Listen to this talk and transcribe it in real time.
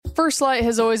First Light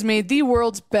has always made the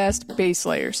world's best base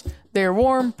layers. They are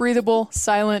warm, breathable,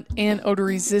 silent, and odor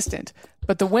resistant.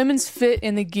 But the women's fit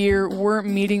and the gear weren't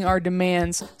meeting our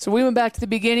demands, so we went back to the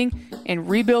beginning and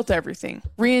rebuilt everything.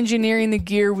 Re-engineering the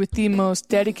gear with the most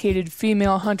dedicated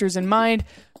female hunters in mind,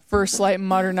 First Light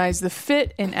modernized the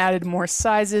fit and added more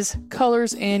sizes,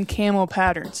 colors, and camo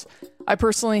patterns. I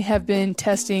personally have been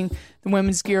testing the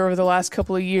women's gear over the last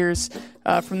couple of years,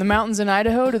 from the mountains in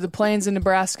Idaho to the plains in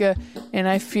Nebraska, and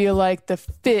I feel like the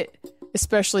fit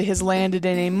especially has landed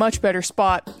in a much better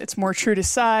spot. It's more true to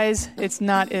size. It's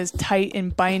not as tight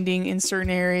and binding in certain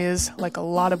areas like a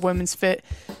lot of women's fit.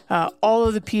 All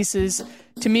of the pieces,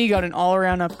 to me, got an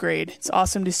all-around upgrade. It's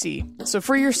awesome to see. So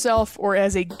for yourself or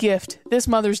as a gift this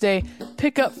Mother's Day,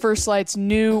 pick up First Light's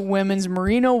new women's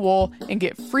merino wool and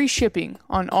get free shipping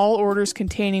on all orders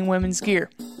containing women's gear.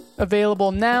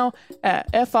 Available now at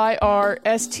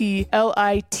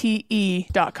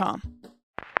firstlite.com.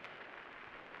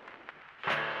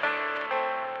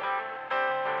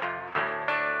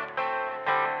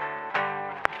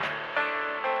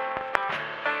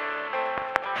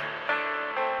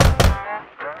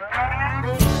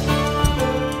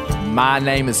 My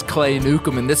name is Clay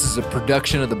Newcomb, and this is a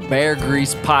production of the Bear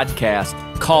Grease podcast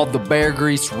called The Bear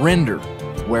Grease Render,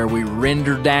 where we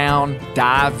render down,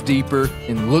 dive deeper,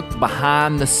 and look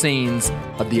behind the scenes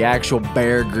of the actual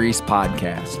Bear Grease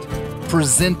podcast.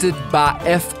 Presented by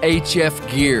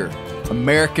FHF Gear,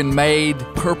 American-made,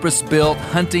 purpose-built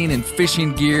hunting and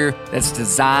fishing gear that's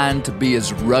designed to be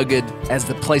as rugged as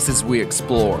the places we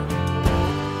explore.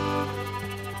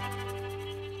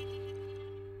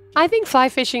 I think fly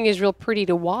fishing is real pretty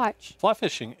to watch. Fly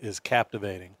fishing is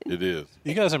captivating. It is.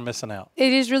 You guys are missing out.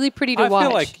 It is really pretty to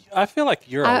watch. I feel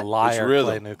like you're a liar,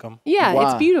 Clay Newcomb. Yeah, Why?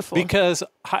 it's beautiful. Because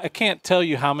I can't tell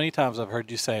you how many times I've heard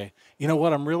you say, you know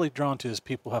what I'm really drawn to is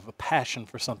people who have a passion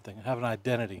for something, have an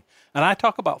identity. And I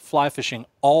talk about fly fishing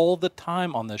all the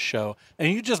time on this show,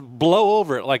 and you just blow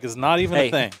over it like it's not even a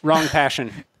thing. Wrong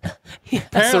passion.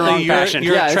 Apparently, wrong passion.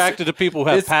 you're Yeah, attracted to people who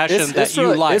have passion that you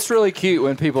really, like. It's really cute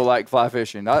when people like fly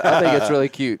fishing. I think it's really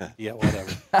cute. Yeah,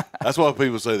 whatever. That's why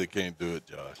people say they can't do it,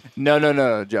 Josh.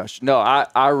 No, Josh. No,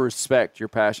 I respect your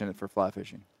passion for fly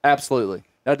fishing. Absolutely.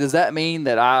 Now, does that mean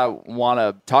that I want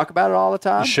to talk about it all the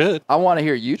time? You should. I want to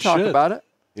hear you talk should. about it.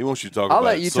 He wants you to talk I'll about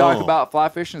let it you some. talk about fly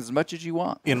fishing as much as you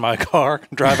want. In my car,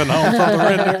 driving home from the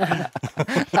render.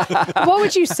 What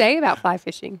would you say about fly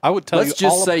fishing? I would tell Let's you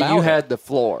all just say about you it. had the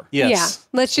floor. Yes. Yeah,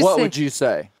 let's just What say. would you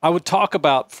say? I would talk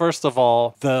about, first of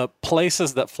all, the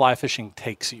places that fly fishing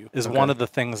takes you is one of the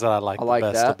things that I like, I like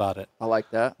the best that. about it. I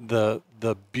like that. The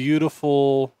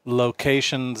beautiful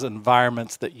locations,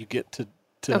 environments that you get to.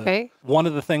 Okay. One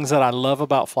of the things that I love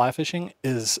about fly fishing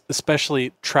is,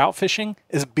 especially trout fishing,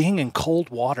 is being in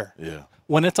cold water. Yeah.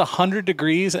 When it's 100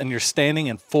 degrees and you're standing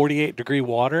in 48-degree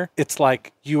water, it's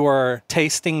like you are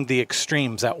tasting the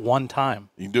extremes at one time.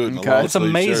 You can do it in Okay. a long It's sleeve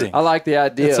amazing. shirt. I like the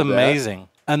idea. It's of that. amazing.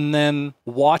 And then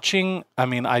watching,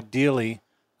 ideally,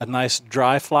 a nice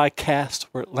dry fly cast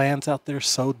where it lands out there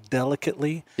so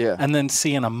delicately. Yeah. And then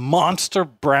seeing a monster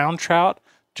brown trout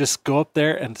just go up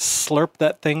there and slurp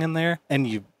that thing in there, and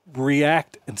you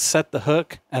react and set the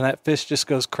hook, and that fish just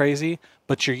goes crazy.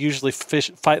 But you're usually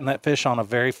fighting that fish on a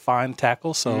very fine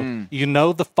tackle, so you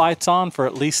know the fight's on for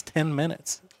at least 10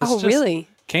 minutes. It's just- Really?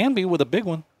 Can be with a big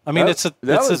one. I mean, it's a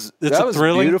that was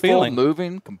thrilling beautiful, feeling.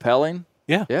 moving, compelling.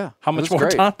 Yeah. Yeah. How It much was more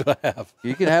great. time do I have?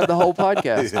 You can have the whole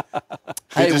podcast.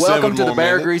 Hey, 57 welcome to the more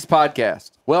Bear minutes. Grease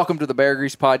Podcast. Welcome to the Bear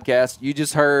Grease Podcast. You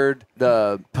just heard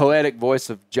the poetic voice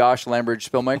of Josh Lambridge,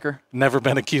 Spillmaker. Never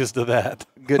been accused of that.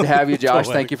 Good to have you, Josh.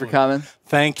 Poetic Thank you for voice. coming.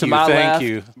 Thank To you. my Thank left,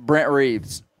 you. Brent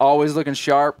Reeves. Always looking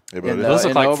sharp. Hey, buddy. Those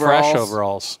look in like fresh overalls.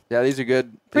 overalls. Yeah, these are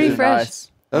good. Pretty These are fresh.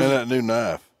 Nice. And that new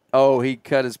knife. Oh, he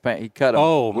cut his pants. He cut them.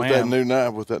 Oh, With that man. new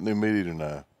knife, with that new meat eater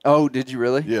knife. Oh, did you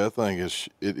really? Yeah, I think it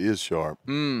is sharp.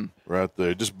 Right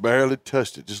there. Just barely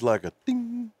touched it. Just like a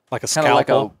ding. Like a Kind of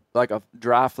scalpel. like a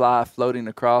dry fly floating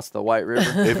across the White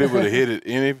River. If it would have hit it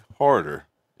any harder,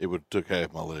 it would have took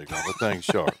half my leg off. The thing's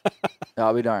sharp.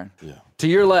 I'll be darned. Yeah. To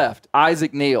your left,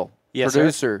 Isaac Neal, Yes, sir.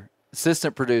 producer,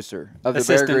 assistant producer of the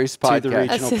Assistant Bear Grease to the Podcast. region.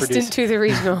 Assistant producer. to the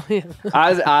regional. Yeah.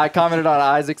 I commented on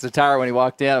Isaac's attire when he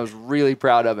walked in. I was really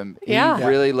proud of him. He Yeah.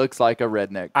 really looks like a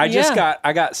redneck. I Yeah.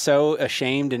 got so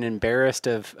ashamed and embarrassed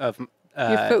of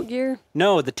Your foot gear?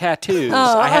 No, the tattoos.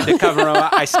 I had to cover them.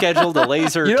 I scheduled a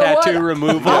laser tattoo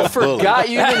removal. I forgot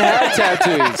you even had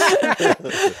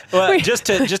tattoos. Well, just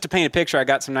to paint a picture, I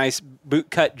got some nice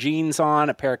boot-cut jeans on,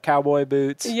 a pair of cowboy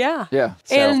boots. Yeah. Yeah.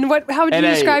 And how would you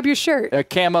describe your shirt? A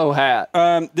camo hat.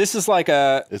 This is like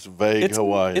a... It's vague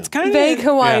Hawaiian. It's kind of... Vague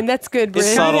Hawaiian. That's good,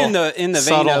 It's Brent. kind of in the vein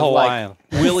subtle of Hawaiian.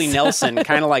 like Willie Nelson,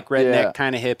 kind of like redneck, Yeah.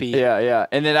 kind of hippie. Yeah, yeah.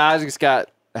 And then Isaac's got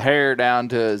hair down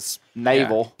to his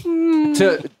navel.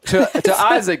 To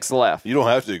Isaac's left. You don't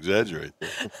have to exaggerate.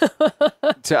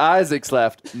 To Isaac's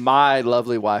left, my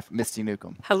lovely wife, Misty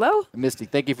Newcomb. Hello? Misty,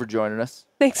 thank you for joining us.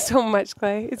 Thanks so much,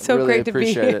 Clay. It's so Really great to be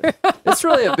appreciate here. it. It's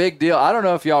really a big deal. I don't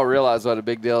know if y'all realize what a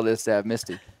big deal it is to have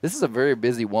Misty. This is a very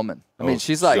busy woman. I mean,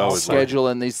 she's like always like it.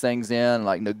 scheduling these things in,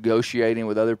 like negotiating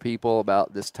with other people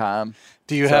about this time.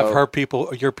 Do you have her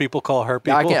people? Your people call her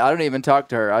people? I don't even talk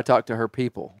to her. I talk to her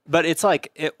people. But it's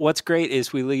like, what's great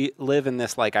is we live in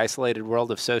this like isolated world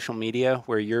of social media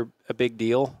where you're a big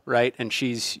deal, right? And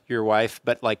she's your wife,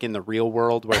 but like in the real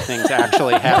world where things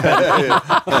actually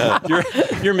happen.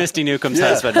 You're Misty Newcomb's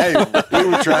husband. Hey, we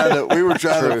were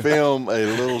trying to film a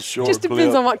little short Just clip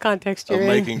depends on what context of you're in.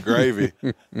 making gravy.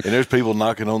 And there's people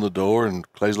knocking on the door, and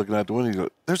Clay's looking out the window. He goes,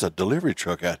 "There's a delivery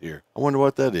truck out here. I wonder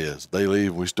what that is." They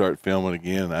leave, and we start filming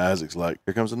again. And Isaac's like,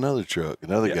 "Here comes another truck,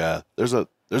 another guy. There's a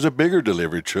bigger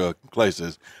delivery truck." Clay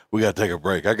says, "We got to take a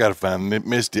break. I got to find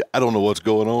Misty. I don't know what's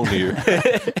going on here."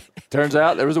 Turns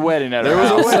out there was a wedding at her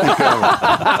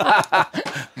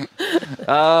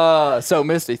house. So,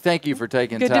 Misty, thank you for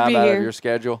taking Good to time be out here. of your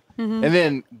schedule. And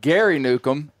then Gary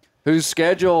Newcomb, whose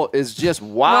schedule is just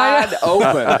wide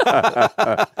open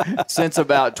since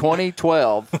about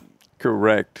 2012.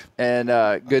 Correct. And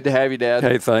good to have you, Dad.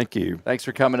 Hey, thank you. Thanks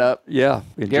for coming up. Yeah,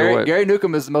 enjoy it. Gary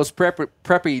Newcomb is the most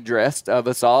preppy dressed of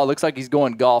us all. Looks like he's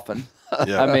going golfing.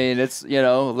 Yeah. I mean, it's, a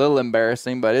little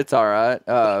embarrassing, but it's all right.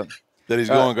 That he's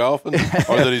going golfing, or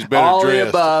that he's better all dressed.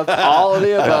 of the above. All of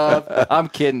the above. I'm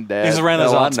kidding, Dad. He's a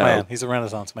Renaissance know. man. He's a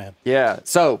Renaissance man. Yeah.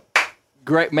 So,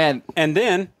 great, man. And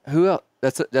then Who else?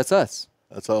 That's us.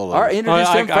 That's all. All right, introduce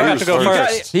I him got first. to go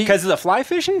first. because of the fly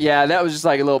fishing? Yeah, that was just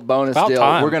like a little bonus About deal.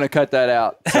 time. We're going to cut that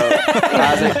out. So,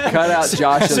 Isaac, cut out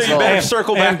Josh's So you little- better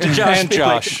circle back to Josh. and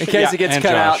Josh. in case it gets and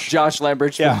cut out, Josh. Josh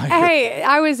Lambridge. Yeah. Hey,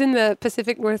 I was in the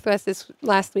Pacific Northwest this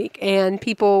last week, and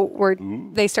people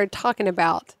they started talking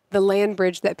about the land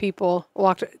bridge that people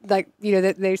walked, that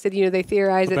they said, they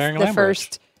theorize The it's Bering the Land Bridge.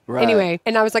 first. Right. Anyway,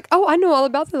 and I was like, oh, I know all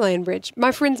about the land bridge.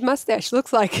 My friend's mustache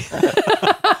looks like.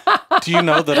 Do you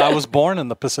know that I was born in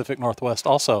the Pacific Northwest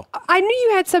also? I knew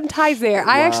you had some ties there.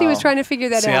 I actually was trying to figure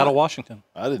that Seattle, out. Washington.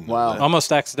 I didn't know Wow. that.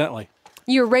 Almost accidentally.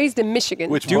 You were raised in Michigan.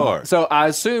 Which part? So I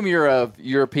assume you're of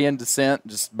European descent,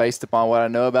 just based upon what I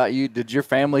know about you. Did your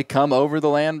family come over the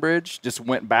land bridge? Just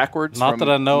went backwards? Not from that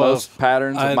I know most of.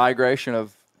 patterns of I- migration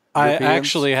of I Europeans?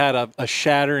 actually had a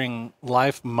shattering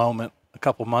life moment a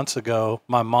couple months ago.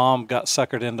 My mom got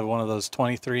suckered into one of those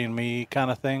 23andMe kind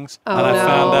of things. Oh, and I no.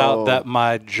 found out that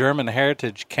my German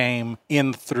heritage came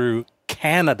in through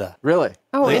Canada. Really?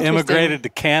 Oh, They interesting. immigrated to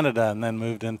Canada and then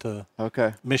moved into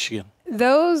Okay. Michigan.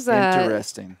 Those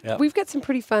Interesting. Yep. We've got some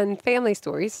pretty fun family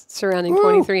stories surrounding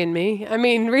 23andMe. I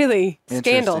mean, really,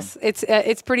 scandals.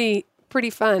 It's pretty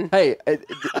fun. Hey,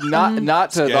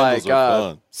 not to Scandals are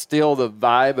fun. steal the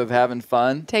vibe of having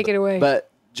fun. Take it away. But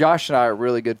Josh and I are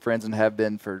really good friends and have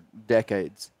been for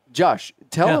decades. Josh,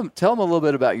 tell him a little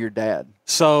bit about your dad.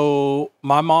 So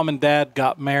my mom and dad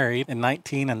got married in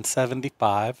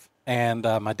 1975. And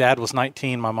my dad was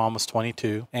 19, my mom was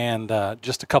 22. And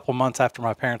just a couple months after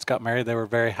my parents got married, they were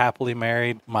very happily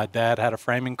married. My dad had a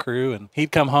framing crew, and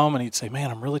he'd come home and he'd say, "Man,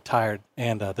 I'm really tired."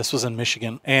 And this was in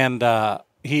Michigan. And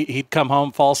he'd come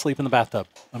home, fall asleep in the bathtub.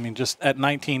 I mean, just at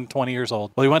 19, 20 years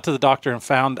old. Well, he went to the doctor and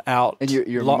found out. And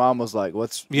your mom was like,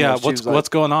 "What's Yeah, she was like, what's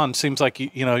going on? Seems like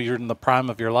you're in the prime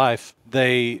of your life."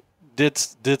 They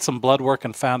did some blood work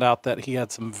and found out that he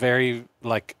had some very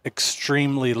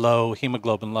extremely low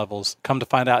hemoglobin levels. Come to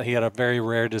find out, he had a very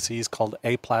rare disease called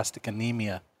aplastic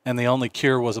anemia, and the only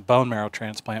cure was a bone marrow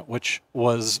transplant,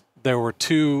 there were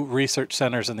 2 research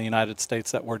centers in the United States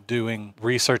that were doing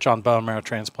research on bone marrow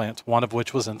transplants, one of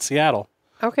which was in Seattle.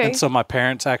 Okay. And so my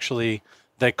parents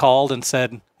they called and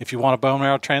said, "If you want a bone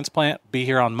marrow transplant, be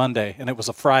here on Monday." And it was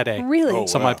a Friday. Really? Oh,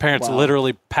 So wow. my parents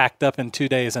literally packed up in 2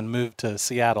 days and moved to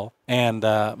Seattle. And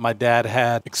my dad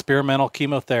had experimental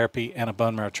chemotherapy and a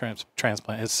bone marrow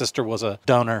transplant. His sister was a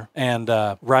donor. And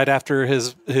right after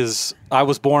I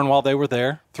was born while they were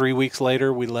there. 3 weeks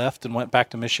later, we left and went back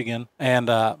to Michigan. And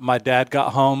my dad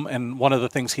got home, and one of the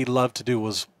things he loved to do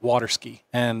was water ski.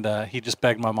 And he just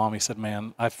begged my mom. He said,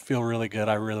 "Man, I feel really good.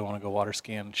 I really want to go water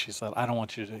skiing." And she said, "I don't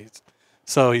want you to."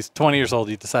 So he's 20 years old.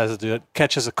 He decides to do it.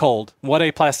 Catches a cold. What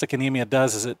aplastic anemia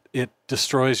does is it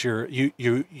destroys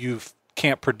you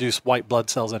can't produce white blood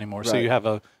cells anymore. So Right. you have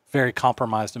a very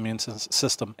compromised immune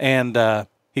system. And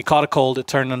he caught a cold. It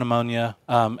turned to pneumonia.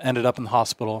 Ended up in the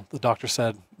hospital. The doctor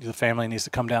said the family needs to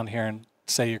come down here and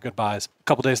say your goodbyes. A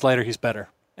couple days later, he's better.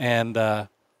 And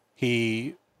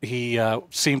he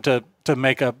seemed to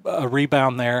make a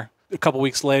rebound there. A couple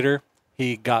weeks later,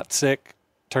 he got sick,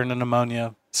 turned to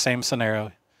pneumonia. Same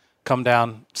scenario. Come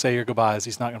down, say your goodbyes.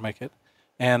 He's not going to make it.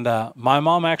 And my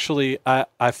mom actually,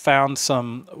 I found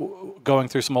going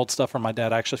through some old stuff from my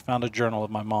dad, I actually found a journal of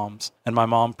my mom's. And my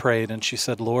mom prayed and she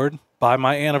said, Lord, by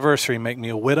my anniversary, make me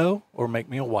a widow or make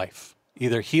me a wife.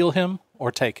 Either heal him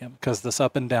or take him, because this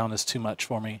up and down is too much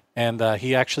for me. And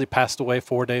he actually passed away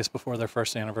 4 days before their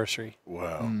first anniversary.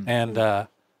 Wow. And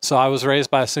so I was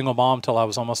raised by a single mom till I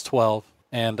was almost 12.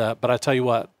 And but I tell you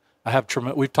what,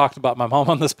 we've talked about my mom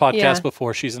on this podcast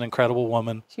before. She's an incredible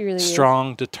woman. She really is.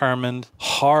 Strong, determined,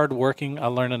 hardworking. I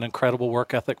learned an incredible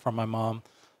work ethic from my mom.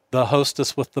 The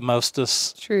hostess with the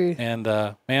mostest. True. And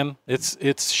man,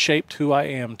 it's shaped who I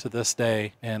am to this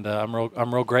day. And I'm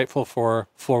real grateful for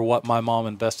what my mom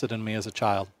invested in me as a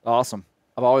child. Awesome.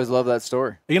 I've always loved that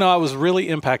story. You know, I was really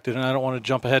impacted, and I don't want to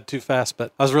jump ahead too fast,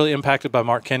 but I was really impacted by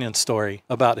Mark Kenyon's story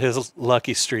about his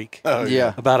lucky streak. Oh,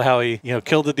 Yeah. About how he,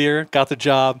 killed the deer, got the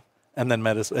job, and then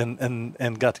met his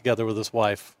and got together with his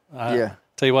wife. Yeah.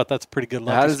 Tell you what, that's a pretty good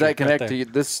lucky How does that streak right connect there. to you,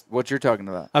 this? What you're talking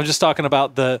about? I'm just talking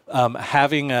about the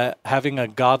having a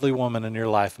godly woman in your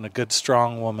life and a good,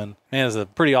 strong woman. Man, is a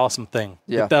pretty awesome thing.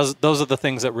 Yeah. Those are the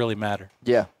things that really matter.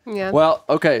 Yeah. Yeah. Well,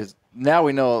 okay. Now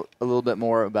we know a little bit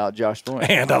more about Josh Thorne.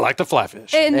 And I like to fly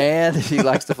fish. And he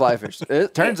likes to fly fish.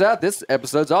 It turns out this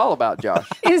episode's all about Josh.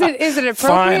 Is it appropriate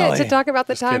Finally. to talk about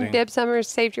the Just time kidding. Deb Summers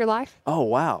saved your life? Oh,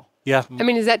 wow. Yeah. I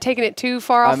mean, is that taking it too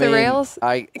far off the rails?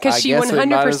 Because she guess we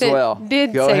might as 100% well.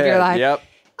 did Go save your ahead. life. Yep.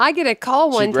 I get a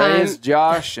call one She time. raised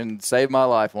Josh and saved my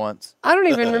life once. I don't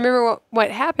even remember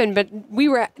what happened, but we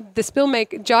were at the spill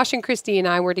make. Josh and Christy and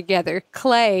I were together.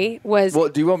 Clay was. Well,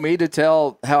 do you want me to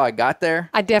tell how I got there?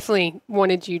 I definitely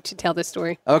wanted you to tell the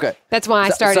story. Okay. That's why I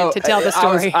started to tell the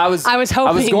story. I was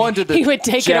hoping going to the he would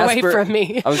take it away from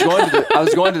me. I was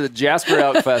going to the Jasper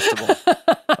Elk Festival.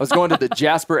 I was going to the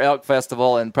Jasper Elk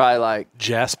Festival in probably like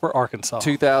Jasper, Arkansas.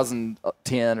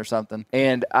 2010 or something.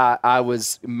 And I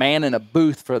was manning a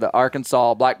booth for the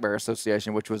Arkansas Black Bear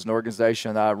Association, which was an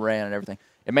organization that I ran and everything.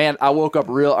 And man, I woke up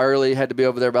real early, had to be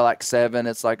over there by like 7.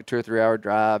 It's like a 2 or 3 hour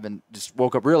drive, and just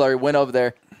woke up real early, went over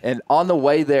there. And on the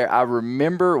way there, I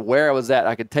remember where I was at.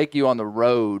 I could take you on the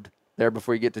road there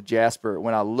before you get to Jasper.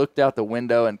 When I looked out the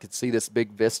window and could see this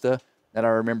big vista, and I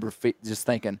remember just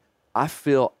thinking, I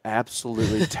feel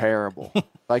absolutely terrible.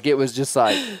 Like it was just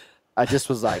like, I just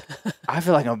was like, I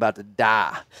feel like I'm about to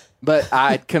die. But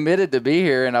I committed to be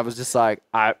here, and I was just like,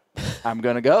 I'm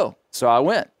going to go. So I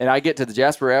went, and I get to the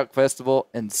Jasper Elk Festival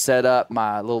and set up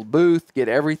my little booth, get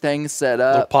everything set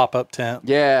Little up. pop-up tent.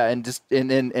 Yeah, and just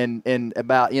and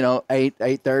about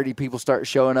 8:30 people start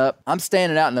showing up. I'm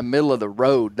standing out in the middle of the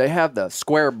road. They have the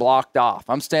square blocked off.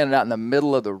 I'm standing out in the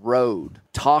middle of the road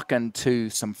talking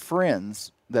to some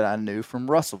friends that I knew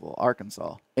from Russellville,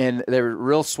 Arkansas. And they were a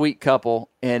real sweet couple,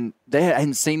 and they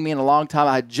hadn't seen me in a long time.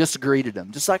 I just greeted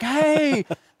them, just like, hey,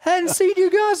 hadn't seen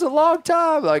you guys in a long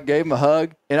time. I gave them a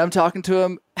hug, and I'm talking to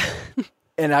them,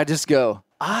 and I just go,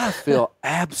 I feel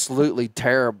absolutely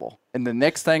terrible. And the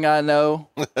next thing I know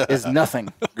is nothing.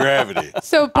 Gravity.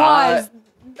 So pause.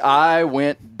 I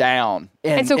went down.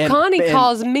 And so Connie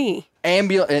calls me.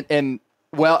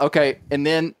 Well, okay, and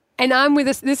then And I'm with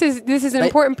this. This is an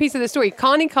important piece of the story.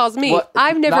 Connie calls me. What?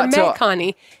 I've never Not till- met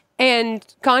Connie. And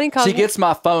Connie calls she me. gets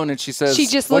my phone and she says, She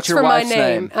just what's looks your for my wife's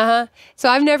name. So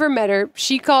I've never met her.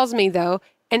 She calls me though,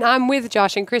 and I'm with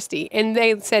Josh and Christy, and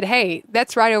they said, "Hey,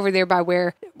 that's right over there by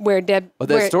where Deb." But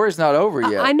that story's not over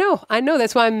yet. I know.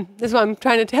 That's why I'm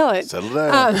trying to tell it. Settle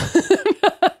down.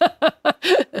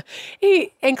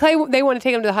 Clay, they want to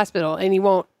take him to the hospital, and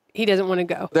he doesn't want to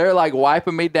go. They're like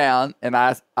wiping me down, and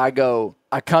I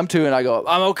come to and I go,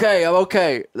 I'm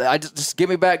okay. I just get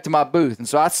me back to my booth. And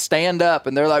so I stand up,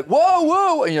 and they're like,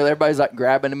 whoa. And, everybody's like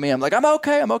grabbing at me. I'm like, I'm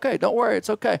okay. Don't worry. It's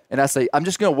okay. And I say, I'm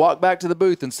just going to walk back to the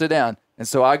booth and sit down. And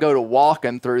so I go to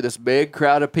walking through this big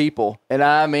crowd of people. And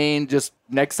I mean, just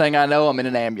next thing I know, I'm in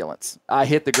an ambulance. I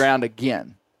hit the ground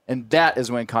again. And that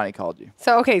is when Connie called you.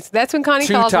 So that's when Connie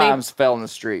 2 calls me. times fell in the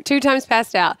street. 2 times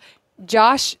passed out.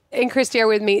 Josh and Christy are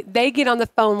with me. They get on the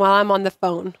phone while I'm on the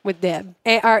phone with Deb.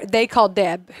 They call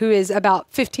Deb, who is about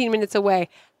 15 minutes away.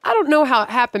 I don't know how it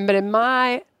happened, but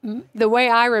the way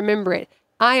I remember it,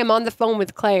 I am on the phone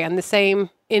with Clay on the same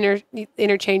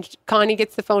interchanged. Connie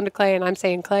gets the phone to Clay, and I'm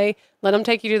saying, Clay, let him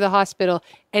take you to the hospital.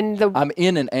 And I'm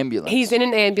in an ambulance. he's in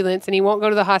an ambulance, and he won't go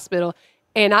to the hospital.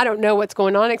 And I don't know what's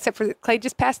going on, except for Clay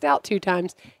just passed out 2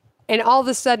 times. And all of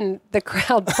a sudden, the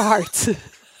crowd parts.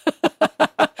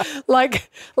 like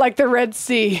the Red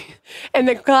Sea. And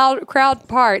the crowd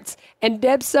parts. And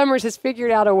Deb Summers has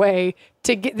figured out a way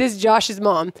to get, this Josh's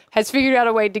mom, has figured out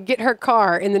a way to get her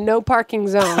car in the no parking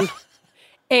zone.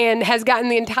 And has gotten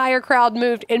the entire crowd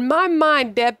moved. In my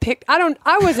mind, Deb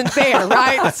I wasn't there,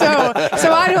 right? So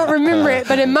I don't remember it.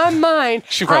 But in my mind,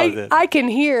 She probably did. I can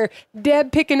hear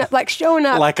Deb picking up, like showing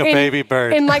up. Like a baby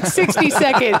bird. In like 60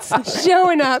 seconds.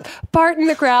 Showing up, parting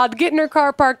the crowd, getting her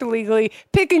car parked illegally,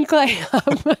 picking Clay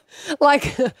up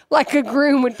like a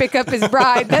groom would pick up his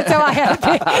bride. That's how I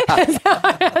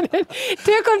had it.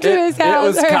 Took him to his house. It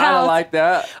was kind of like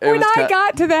that. When I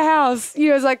got to the house,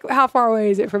 I was like, how far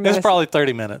away is it from It's us? probably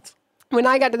 30 minutes. When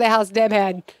I got to the house, Deb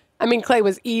Clay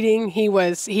was eating.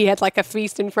 He had like a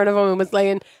feast in front of him and was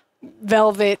laying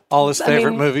Velvet. All his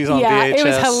favorite movies on VHS. It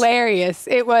was hilarious.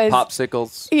 It was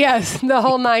popsicles. Yes, the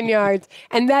whole 9 yards.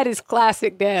 And that is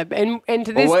classic Deb. And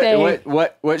to this day.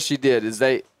 What she did is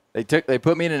they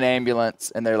put me in an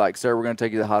ambulance and they're like, sir, we're going to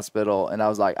take you to the hospital. And I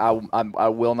was like, I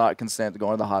will not consent to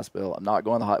going to the hospital. I'm not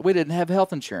going to the hospital. We didn't have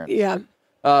health insurance. Yeah.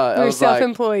 I We're was like,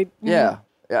 self-employed. yeah.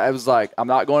 I was like, I'm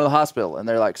not going to the hospital. And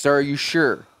they're like, sir, are you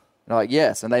sure? And I'm like,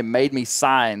 yes. And they made me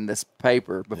sign this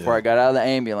paper before I got out of the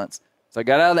ambulance. So I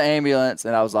got out of the ambulance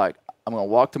and I was like, I'm going to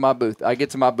walk to my booth. I get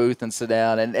to my booth and sit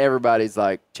down and everybody's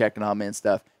like checking on me and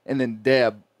stuff. And then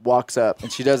Deb walks up and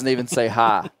she doesn't even say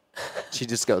hi. She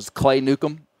just goes, Clay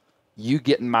Newcomb, you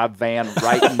get in my van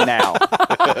right now.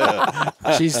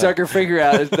 She stuck her finger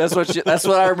out. That's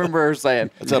what I remember her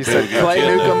saying. She said, Clay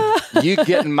Newcomb, you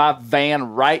get in my van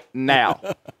right now.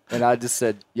 And I just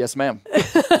said, yes, ma'am.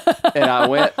 And I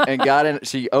went and got in.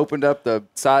 She opened up the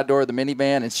side door of the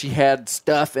minivan, and she had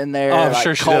stuff in there. Oh, I'm like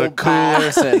sure she had a cold cooler.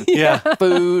 packs and Yeah.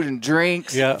 food and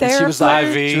drinks. Yeah. And she was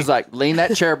IV. like, lean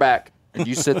that chair back, and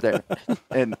you sit there.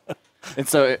 And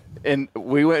so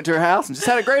we went to her house and just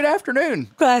had a great afternoon.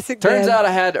 Classic Turns Deb. out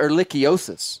I had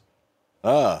ehrlichiosis.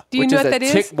 Ah, Do you which know is what a that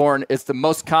is? tick-borne. It's the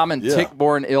most common Yeah.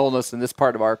 tick-borne illness in this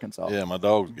part of Arkansas. yeah, my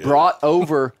dog's good. Brought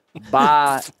over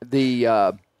by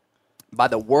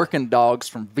the working dogs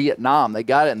from Vietnam. They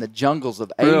got it in the jungles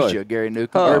of Asia, Really? Gary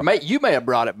Newcomb. Oh. Or you may have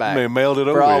brought it back. They mailed it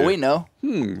over for all here. we know.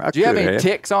 I Do you have could any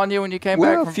ticks on you when you came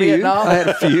Well, back a from few. Vietnam? I had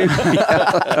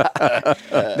a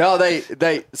few. No,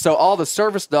 so all the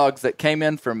service dogs that came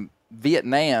in from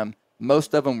Vietnam,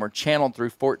 most of them were channeled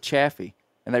through Fort Chaffee,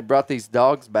 and they brought these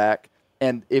dogs back.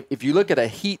 And if you look at a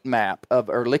heat map of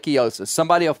ehrlichiosis,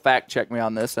 somebody will fact check me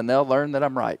on this, and they'll learn that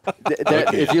I'm right.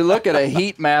 If you look at a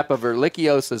heat map of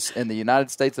ehrlichiosis in the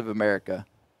United States of America,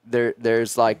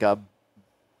 there's like a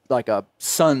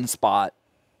sunspot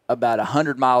about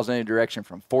 100 miles in any direction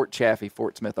from Fort Chaffee,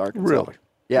 Fort Smith, Arkansas. Really?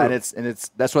 Yeah, Really? and it's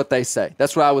that's what they say.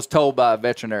 That's what I was told by a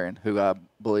veterinarian who I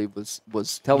believe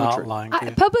was telling the Not truth. lying to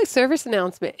you. Public service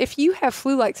announcement. If you have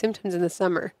flu-like symptoms in the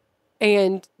summer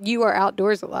and you are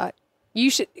outdoors a lot,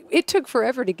 it took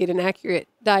forever to get an accurate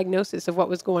diagnosis of what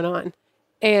was going on.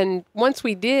 And once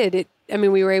we did,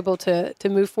 we were able to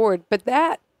move forward. But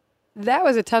that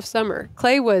was a tough summer.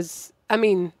 Clay was,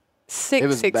 sick. It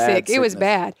was bad It was sickness.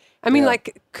 bad.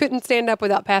 Couldn't stand up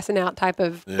without passing out type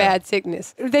of bad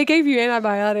sickness. They gave you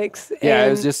antibiotics. Yeah,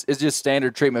 and it's just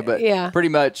standard treatment, but Yeah. pretty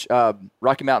much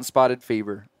Rocky Mountain spotted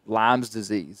fever, Lyme's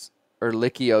disease,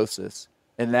 ehrlichiosis,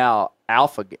 and now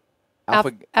alpha-gal.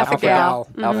 Alpha-gal.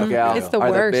 Alpha-gal It's the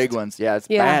are worst. the big ones. Yeah, it's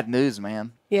Yeah. bad news,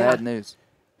 man. Yeah. Bad news.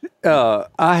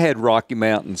 I had Rocky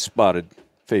Mountain spotted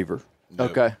fever.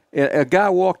 Okay. A guy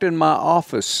walked in my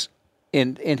office,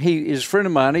 and he is a friend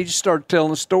of mine. He just started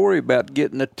telling a story about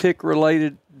getting a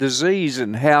tick-related disease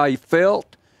and how he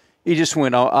felt. He just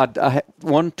went on. I had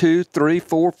 1, 2, 3,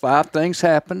 4, 5 things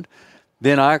happened.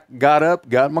 Then I got up,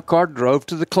 got in my car, drove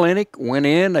to the clinic, went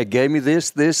in. They gave me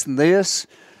this, and this.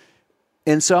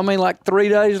 And so, 3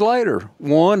 days later,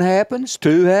 1 happens,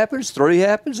 2 happens, 3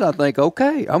 happens. I think,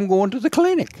 okay, I'm going to the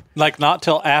clinic. Like not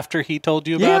till after he told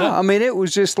you about Yeah, it? it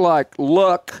was just like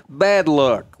luck, bad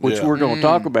luck, which Yeah. we're going to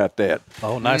talk about that.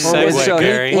 Oh, nice Well, segue, so he-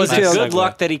 Gary. Was it Nice good segue.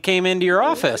 luck that he came into your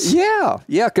office? Yeah,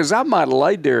 because I might have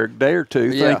laid there a day or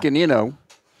two Yeah. thinking,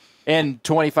 And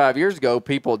 25 years ago,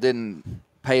 people didn't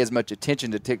pay as much attention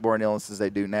to tick-borne illness as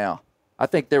they do now. I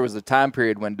think there was a time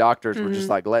period when doctors were just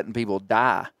like letting people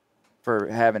die for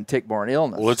having tick-borne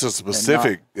illness. Well, it's a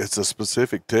specific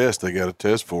test they got to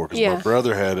test for because Yeah. my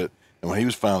brother had it, and when he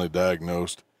was finally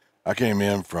diagnosed, I came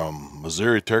in from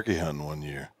Missouri turkey hunting one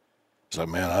year. It's like,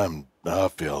 man, I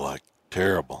feel like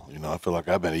terrible. You know, I feel like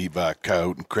I've been eaten by a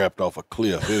coyote and crapped off a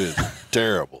cliff. It is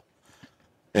terrible.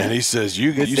 And he says,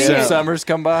 you Did sound, Summers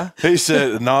come by? he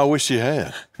said, no, I wish you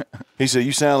had. He said,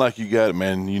 you sound like you got it,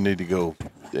 man. You need to go.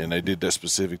 And they did that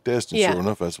specific test. And Yeah. sure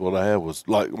enough, that's what I had was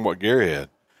like what Gary had,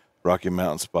 Rocky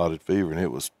Mountain spotted fever. And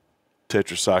it was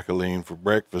tetracycline for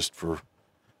breakfast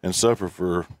and supper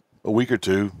for a week or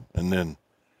two. And then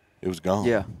it was gone.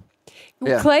 Yeah.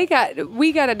 Yeah.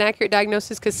 We got an accurate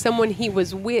diagnosis because someone he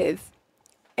was with,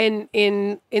 and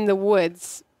in the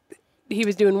woods, he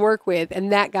was doing work with,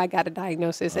 and that guy got a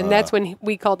diagnosis, and that's when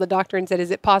we called the doctor and said, "Is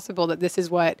it possible that this is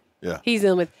what he's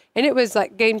dealing with?" And it was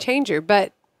like game changer,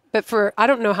 but for I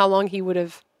don't know how long he would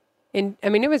have. And I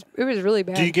mean, it was really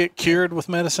bad. Do you get cured with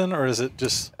medicine, or is it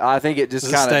just? I think it just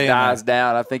Does it kind of stay in dies there?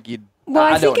 down. I think you'd. Well,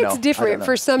 I think don't it's know. different I don't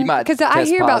for know. some You might because I test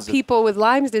hear about positive. people with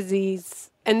Lyme's disease,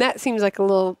 and that seems like a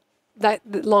little that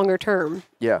longer term.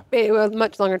 Yeah. It was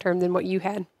much longer term than what you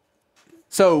had.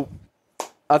 So,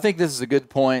 I think this is a good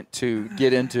point to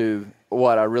get into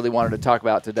what I really wanted to talk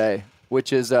about today,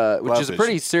 which is a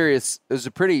pretty serious. It was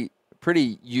a pretty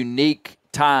unique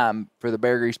time for the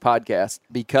Bear Grease podcast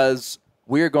because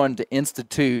we're going to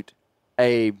institute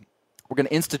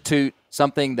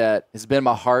something that has been in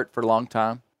my heart for a long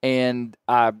time, and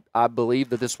I believe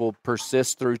that this will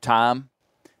persist through time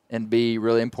and be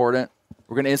really important.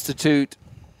 We're going to institute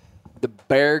the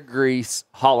Bear Grease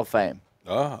Hall of Fame.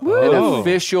 An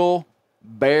official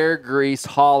Bear Grease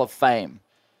Hall of Fame.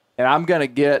 And I'm going to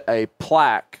get a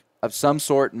plaque of some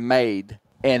sort made.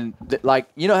 And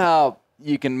you know how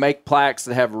you can make plaques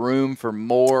that have room for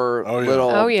more little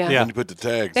Oh yeah. Yeah. And you put the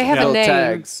tags. They on. have a little name.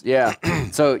 tags. Yeah.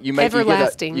 So you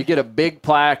Everlasting. you get a big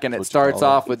plaque and it starts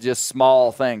off with just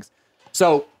small things.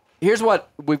 So here's what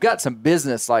we've got: some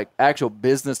business, like actual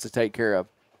business to take care of.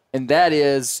 And that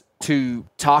is to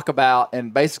talk about,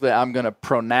 and basically I'm going to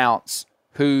pronounce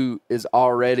who is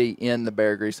already in the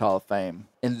Bear Grease Hall of Fame.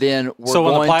 And then we're So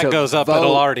when the going plaque to goes up, vote.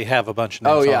 it'll already have a bunch of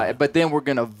names. Oh, on yeah. it. But then we're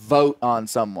going to vote on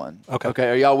someone. Okay.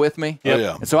 Are y'all with me? Oh,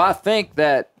 yeah. And so I think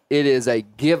that it is a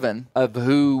given of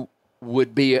who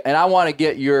would be, and I want to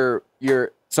get your.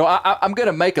 So I'm going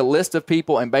to make a list of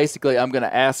people, and basically I'm going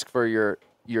to ask for your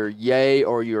yay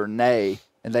or your nay,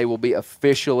 and they will be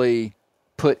officially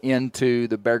put into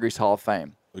the Bear Grease Hall of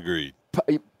Fame. Agreed.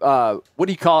 What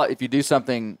do you call it if you do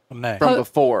something Nay. from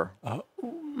before?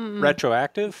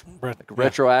 Retroactive?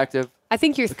 Retroactive? I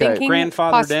think you're thinking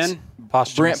Grandfathered in?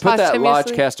 Posthumous. Brent, put that large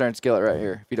Posthumously? cast iron skillet right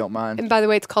here, if you don't mind. And by the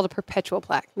way, it's called a perpetual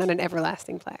plaque, not an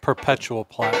everlasting plaque. Perpetual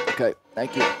plaque. Okay,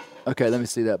 thank you. Okay, let me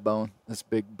see that bone. That's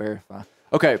big bear fine.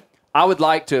 Okay, I would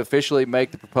like to officially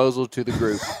make the proposal to the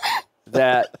group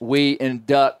that we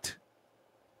induct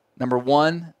number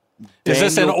one. Is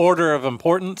this in Daniel- order of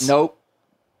importance? Nope.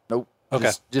 Okay.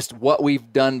 Just what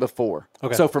we've done before.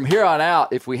 Okay. So from here on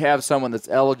out, if we have someone that's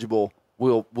eligible,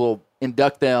 we'll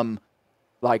induct them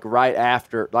like right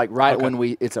after, like right Okay.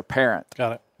 when it's apparent.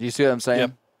 Got it. Do you see what I'm saying?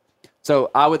 Yep. So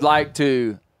I would like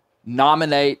to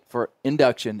nominate for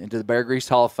induction into the Bear Grease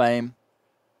Hall of Fame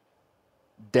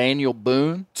Daniel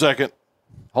Boone. Second.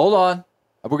 Hold on.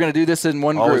 We're going to do this in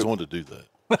one I always group. wanted to do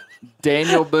that.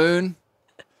 Daniel Boone.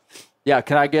 Yeah,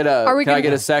 can I get Are we can I gonna-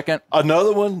 get a second?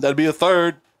 Another one? That'd be a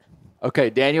third.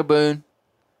 Okay, Daniel Boone,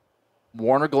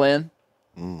 Warner Glenn,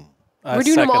 I We're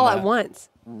doing them second all that. at once.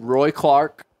 Roy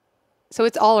Clark. So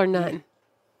it's all or none.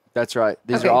 That's right.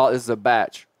 These Okay. are all. This is a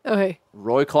batch. Okay.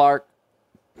 Roy Clark,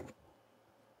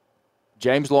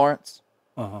 James Lawrence,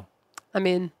 I'm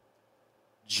in.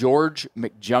 George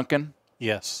McJunkin,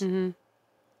 Yes.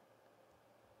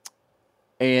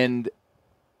 and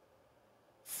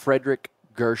Frederick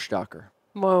Gerstocker.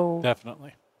 Whoa.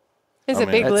 Definitely. It's I a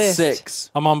mean, big That's list.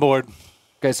 6. I'm on board.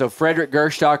 Okay, so Frederick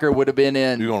Gerstocker would have been You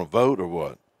in. going to vote or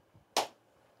what?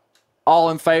 All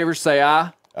in favor, say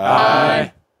aye.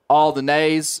 Aye. All the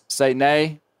nays, say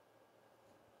nay.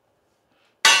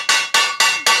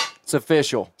 It's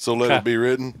official. So let Okay. it be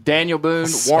written. Daniel Boone,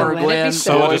 So Warner let it be Glenn,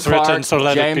 so Roy it is Clark, written, so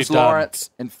let it be James done. Lawrence,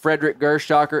 and Frederick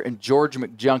Gerstocker and George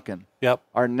McJunkin Yep.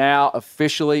 are now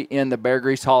officially in the Bear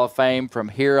Grease Hall of Fame from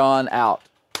here on out.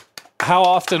 How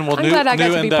often will I'm new, glad I got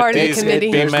new to be part of the inductees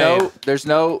committee. be There's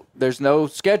made? there's no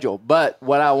schedule. But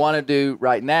what I want to do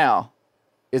right now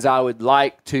is I would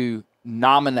like to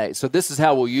nominate. So this is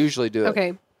how we'll usually do it.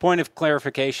 Okay. Point of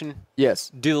clarification.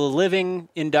 Yes. Do the living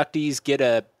inductees get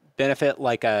a benefit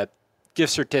like a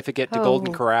gift certificate to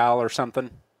Golden Oh. Corral or something?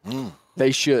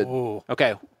 They should. Ooh.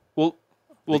 Okay. We'll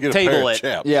Get a pair table of it.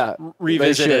 chaps. Yeah.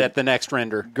 Revisit they it should. at the next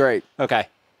render. Great. Okay.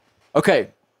 Okay.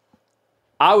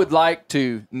 I would like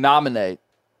to nominate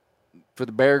for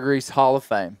the Bear Grease Hall of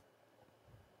Fame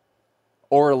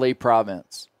Orly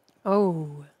Province.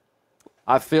 Oh.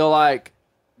 I feel like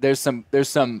there's some.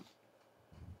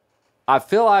 I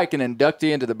feel like an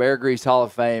inductee into the Bear Grease Hall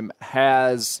of Fame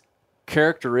has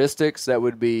characteristics that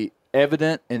would be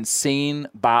evident and seen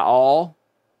by all,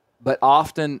 but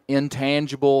often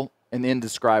intangible and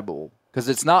indescribable. Because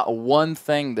it's not one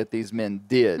thing that these men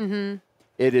did. Mm-hmm.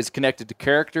 It is connected to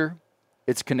character.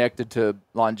 It's connected to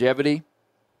longevity.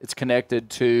 It's connected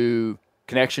to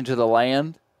connection to the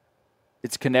land.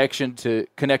 It's connected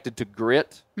to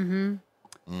grit.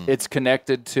 Mm-hmm. It's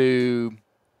connected to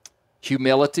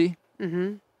humility.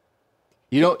 Mm-hmm.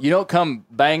 You don't come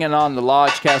banging on the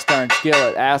Lodge cast iron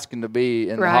skillet asking to be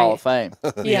in the Hall of Fame.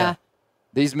 Yeah.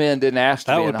 These men didn't ask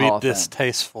to That be in would the be Hall of Fame.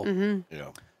 distasteful. Mm-hmm.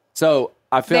 Yeah. So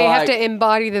I feel They like have to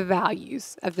embody the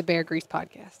values of the Bear Grease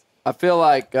podcast. I feel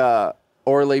like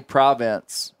Orly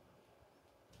Province.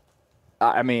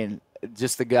 I mean,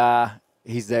 just the guy.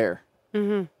 He's there.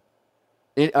 Mm-hmm.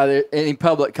 Are there any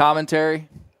public commentary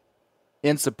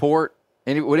in support?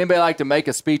 Would anybody like to make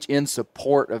a speech in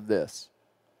support of this?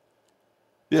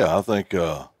 Yeah, I think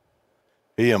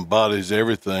he embodies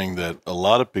everything that a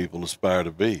lot of people aspire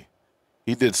to be.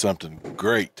 He did something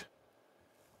great,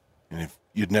 and if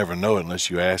you'd never know it unless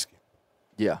you ask him.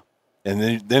 Yeah. And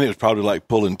then it was probably like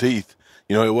pulling teeth.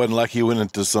 You know, it wasn't like he went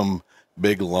into some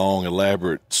big, long,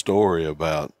 elaborate story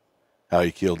about how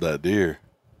he killed that deer.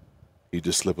 He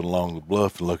just slipping along the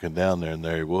bluff and looking down there, and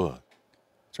there he was.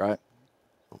 That's right.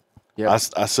 Yeah.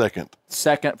 I second.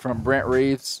 Second from Brent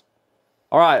Reeves.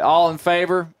 All right, all in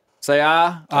favor, say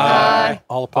aye. Aye.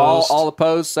 All opposed? All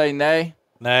opposed, say nay.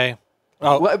 Nay.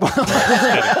 Oh, What,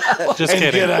 just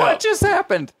kidding. what just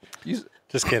happened?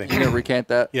 Just kidding. You gonna recant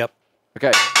that? Yep.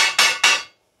 Okay.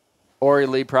 Ori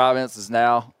Lee Province is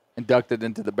now inducted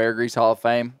into the Bear Grease Hall of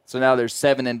Fame. So now there's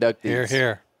 7 inductees. Here,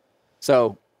 here.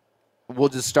 So we'll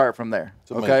just start from there.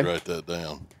 Somebody Okay. write that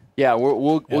down. Yeah,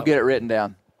 we'll get it written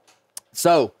down.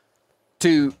 So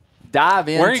to dive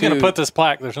into Where are you going to put this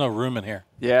plaque? There's no room in here.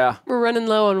 Yeah, We're running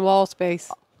low on wall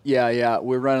space. yeah.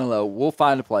 We're running low. We'll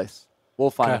find a place. We'll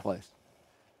find a Okay. place.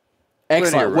 Plenty of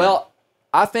Excellent. room. Well,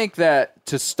 I think that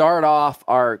to start off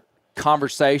our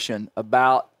conversation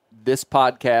about this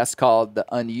podcast called "The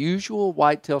Unusual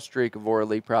Whitetail Streak of Ori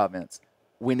Lee Province,"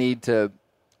 we need to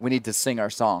sing our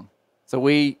song. So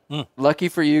lucky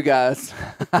for you guys,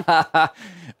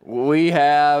 we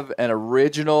have an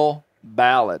original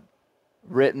ballad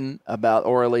written about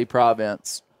Ori Lee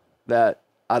Province that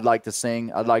I'd like to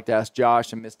sing. I'd like to ask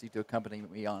Josh and Misty to accompany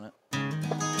me on it.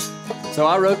 So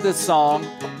I wrote this song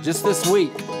just this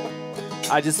week.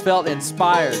 I just felt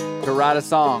inspired to write a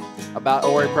song about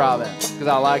Ori Province because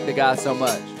I like the guy so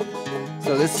much.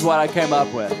 So this is what I came up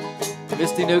with.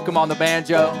 Misty Newcomb on the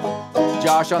banjo,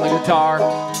 Josh on the guitar,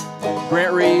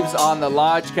 Brent Reeves on the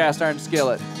Lodge cast iron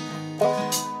skillet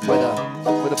with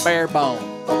a bare bone.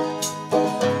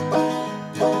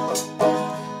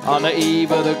 On the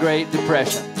eve of the Great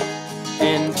Depression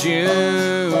in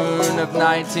June of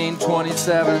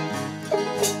 1927,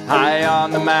 high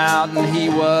on the mountain he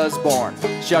was born,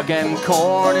 shucking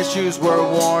corn, his shoes were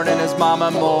worn and his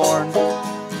mama mourned.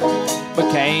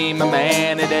 Became a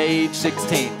man at age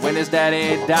 16. When his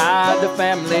daddy died, the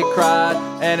family cried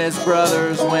and his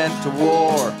brothers went to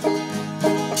war.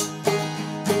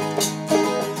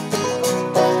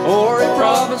 Ori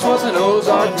Province was an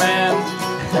Ozark man.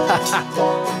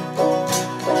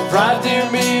 Fried deer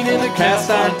meat in a cast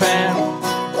iron pan.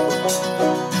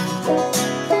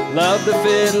 Loved the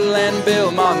fiddle and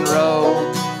Bill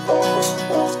Monroe.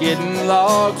 Skidding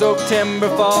logs, oak timber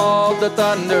fall, the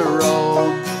thunder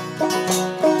rolled.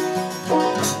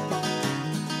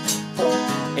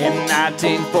 In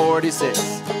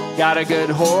 1946, got a good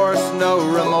horse, no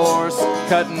remorse,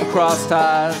 cutting cross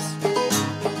ties.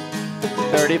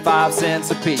 35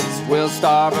 cents a piece will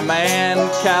starve a man,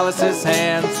 callous his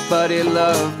hands, but he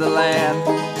loved the land.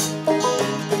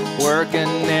 Working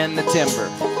in the timber,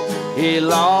 he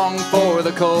longed for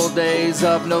the cold days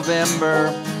of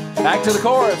November. Back to the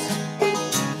chorus.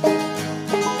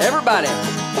 Everybody.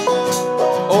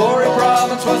 Ori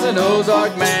Province was an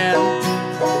Ozark man.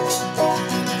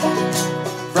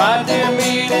 Fried deer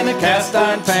meat in a cast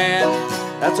iron pan.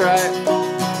 That's right.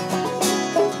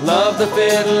 Loved the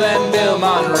fiddle and Bill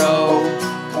Monroe.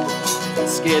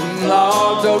 Skidding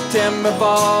logs, oak timber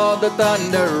fall, the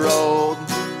thunder rolled.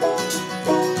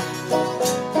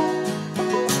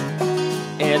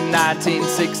 In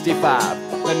 1965,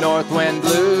 the north wind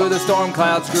blew, the storm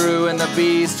clouds grew, and the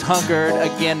beast hunkered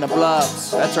again the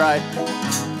bluffs. That's right.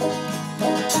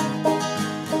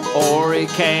 Ori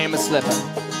came a-slippin'.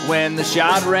 When the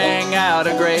shot rang out,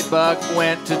 a great buck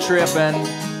went to trippin'.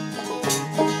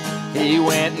 He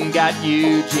went and got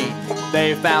Eugene,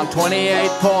 They found 28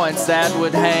 points that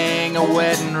would hang a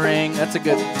wedding ring. That's a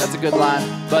good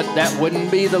line, but that wouldn't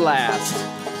be the last.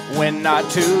 When not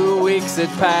 2 weeks had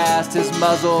passed, his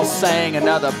muzzle sang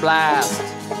another blast.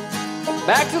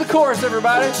 Back to the chorus,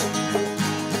 everybody.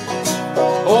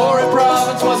 Horry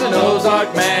Province was an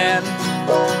Ozark man.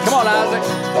 Come on, Isaac.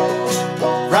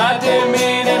 Fried deer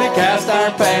meat in a cast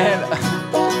iron pan.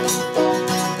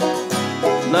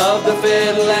 Loved the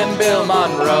fiddle and Bill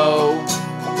Monroe.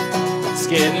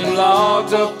 Skidding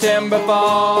logs up timber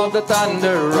fall, the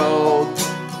thunder rolled.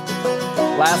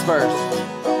 Last verse.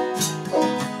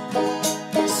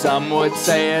 Some would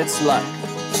say it's luck,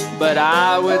 but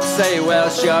I would say, well,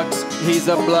 shucks, he's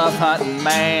a bluff hunting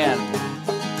man.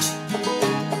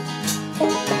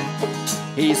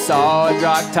 He saw a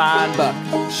Drock-tine buck,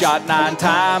 shot 9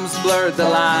 times, blurred the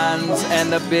lines,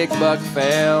 and the big buck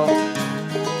fell.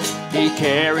 He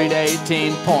carried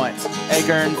 18 points,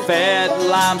 acorn fed,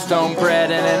 limestone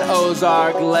bred, and an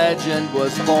Ozark legend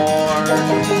was born.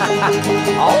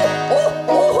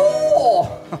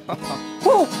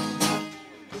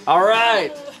 All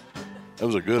right. That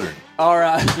was a good one. All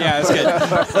right. Yeah,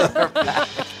 that's good.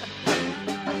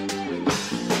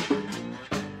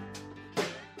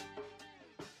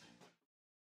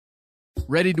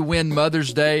 Ready to win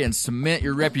Mother's Day and cement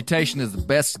your reputation as the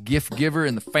best gift giver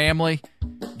in the family?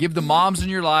 Give the moms in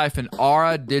your life an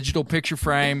Aura digital picture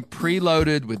frame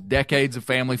preloaded with decades of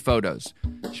family photos.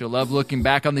 She'll love looking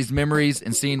back on these memories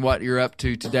and seeing what you're up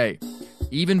to today.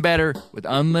 Even better, with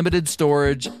unlimited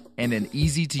storage and an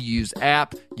easy-to-use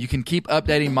app, you can keep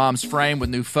updating mom's frame with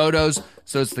new photos,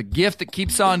 so it's the gift that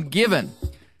keeps on giving.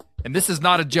 And this is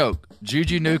not a joke.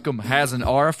 Juju Newcomb has an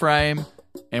Aura frame,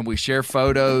 and we share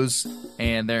photos,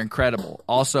 and they're incredible.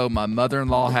 Also, my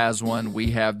mother-in-law has one.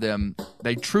 We have them.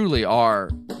 They truly are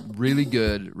really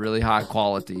good, really high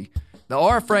quality. The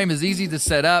Aura frame is easy to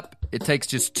set up. It takes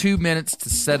just 2 minutes to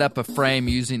set up a frame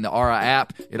using the Aura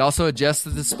app. It also adjusts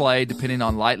the display depending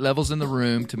on light levels in the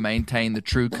room to maintain the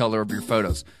true color of your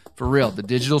photos. For real, the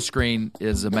digital screen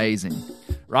is amazing.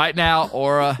 Right now,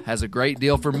 Aura has a great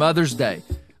deal for Mother's Day.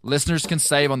 Listeners can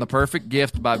save on the perfect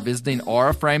gift by visiting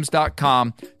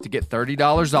auraframes.com to get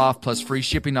 $30 off plus free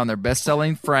shipping on their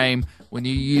best-selling frame when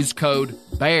you use code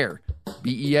BEAR,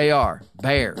 B-E-A-R,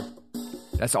 BEAR.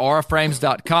 That's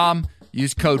auraframes.com.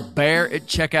 Use code BEAR at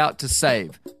checkout to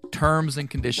save. Terms and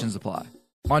conditions apply.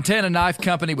 Montana Knife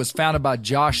Company was founded by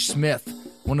Josh Smith,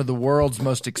 one of the world's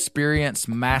most experienced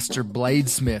master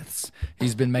bladesmiths.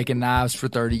 He's been making knives for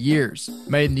 30 years.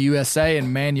 Made in the USA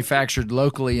and manufactured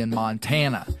locally in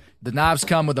Montana. The knives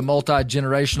come with a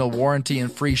multi-generational warranty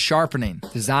and free sharpening.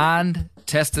 Designed,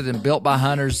 tested, and built by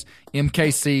hunters,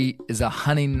 MKC is a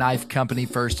hunting knife company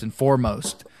first and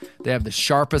foremost. They have the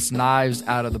sharpest knives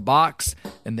out of the box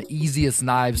and the easiest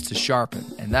knives to sharpen.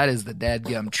 And that is the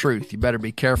dadgum truth. You better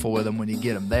be careful with them when you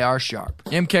get them. They are sharp.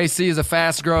 MKC is a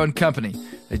fast-growing company.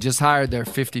 They just hired their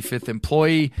 55th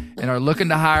employee and are looking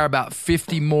to hire about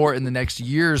 50 more in the next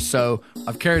year or so.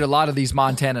 I've carried a lot of these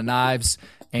Montana knives,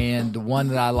 and the one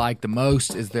that I like the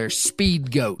most is their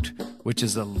Speed Goat, which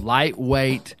is a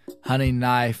lightweight hunting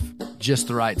knife, just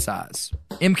the right size.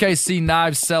 MKC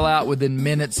knives sell out within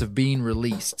minutes of being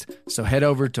released, so head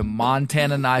over to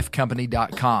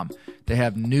montanaknifecompany.com. They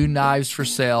have new knives for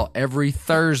sale every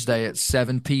Thursday at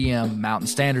 7 p.m. Mountain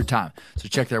Standard Time, so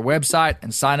check their website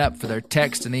and sign up for their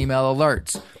text and email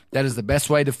alerts. That is the best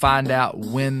way to find out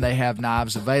when they have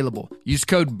knives available. Use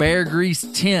code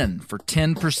BEARGREASE10 for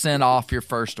 10% off your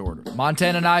first order.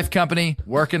 Montana Knife Company,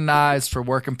 working knives for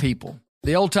working people.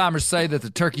 The old-timers say that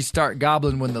the turkeys start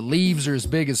gobbling when the leaves are as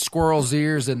big as squirrels'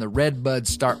 ears and the red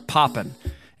buds start popping.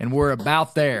 And we're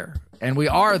about there. And we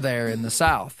are there in the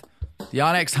South. The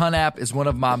onX Hunt app is one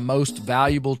of my most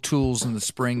valuable tools in the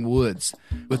spring woods.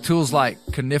 With tools like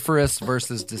coniferous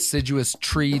versus deciduous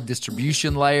tree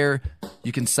distribution layer,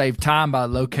 you can save time by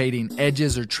locating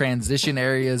edges or transition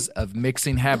areas of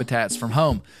mixing habitats from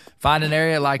home. Find an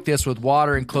area like this with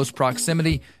water in close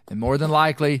proximity, and more than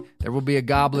likely, there will be a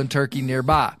gobbling turkey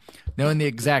nearby. Knowing the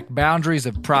exact boundaries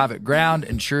of private ground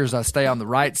ensures I stay on the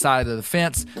right side of the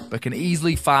fence, but can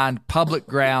easily find public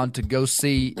ground to go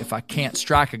see if I can't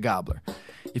strike a gobbler.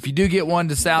 If you do get one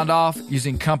to sound off,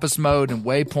 using compass mode and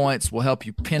waypoints will help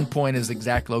you pinpoint his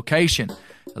exact location,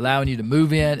 allowing you to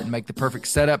move in and make the perfect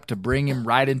setup to bring him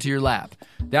right into your lap.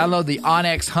 Download the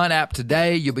onX Hunt app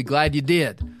today. You'll be glad you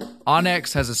did.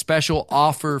 onX has a special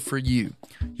offer for you.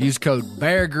 Use code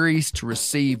BEARGREASE to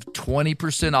receive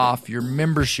 20% off your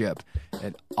membership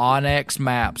at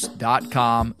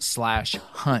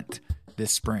onxmaps.com/hunt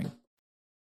this spring.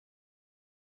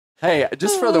 Hey,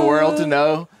 just for the world to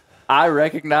know, I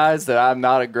recognize that I'm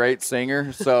not a great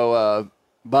singer, so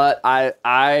but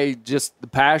I just the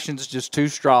passion's just too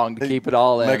strong to keep it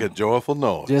all in. Make a joyful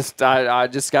noise. I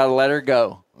just got to let her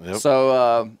go. Yep.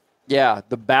 So yeah,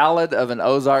 the Ballad of an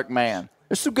Ozark Man.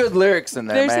 There's some good lyrics in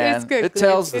there, man. It's good. It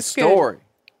tells the It's good. story.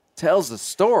 Tells the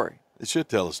story. It should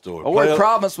tell a story. Ory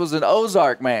Promise was an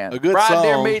Ozark man. A good Fried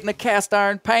deer song. meat in a cast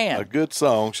iron pan. A good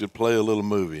song should play a little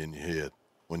movie in your head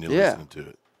when you're listening to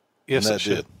it. Yes, And it that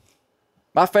should. did.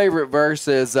 My favorite verse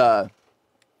is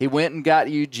he went and got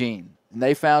Eugene, and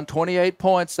they found 28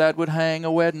 points that would hang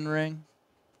a wedding ring.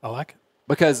 I like it.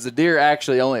 Because the deer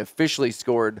actually only officially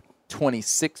scored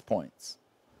 26 points,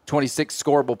 26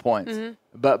 scoreable points.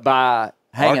 But by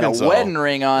hanging Arkansas. a wedding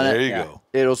ring on There it, you go.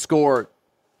 it'll score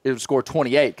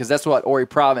 28 because that's what Ory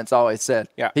Province always said.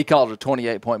 Yeah. He called it a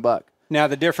 28-point buck. Now,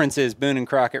 the difference is Boone and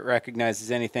Crockett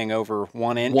recognizes anything over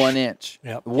 1 inch. 1 inch.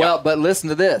 Yep. Well, but listen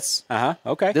to this. Uh-huh.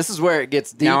 Okay. This is where it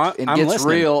gets deep Now, and I'm gets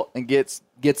listening. real and gets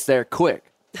there quick.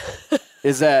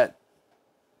 Is that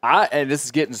and this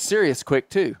is getting serious quick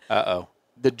too. Uh-oh.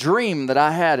 The dream that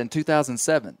I had in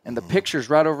 2007, and the picture's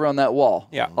right over on that wall.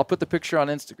 Yeah. I'll put the picture on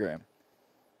Instagram.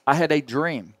 I had a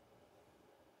dream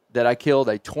that I killed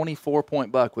a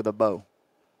 24-point buck with a bow.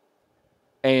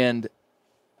 And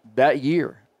that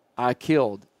year, I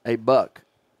killed a buck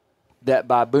that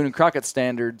by Boone and Crockett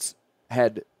standards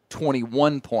had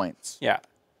 21 points. Yeah.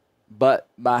 But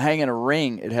by hanging a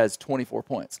ring, it has 24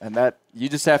 points. And that you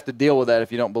just have to deal with that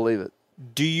if you don't believe it.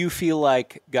 Do you feel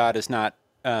like God is not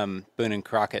Boone and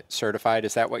Crockett certified?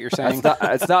 Is that what you're saying?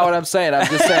 It's not what I'm saying. I'm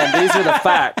just saying these are the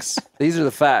facts. These are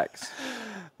the facts.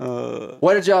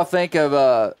 What did y'all think of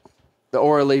the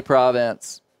Orly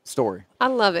Province story? I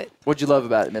love it. What'd you love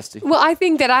about it, Misty? Well, I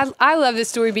think that I love this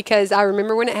story because I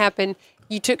remember when it happened.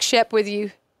 You took Shep with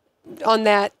you on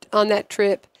that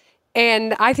trip,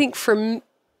 and I think probably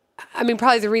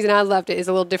the reason I loved it is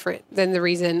a little different than the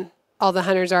reason all the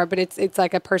hunters are, but it's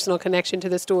like a personal connection to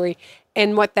the story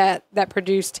and what that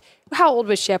produced. How old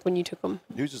was Shep when you took him?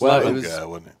 He was just Well, a it little was- guy,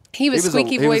 wasn't He was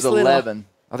squeaky he voice was little. 11.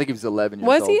 I think he was 11 years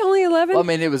Was old. he only 11? Well, I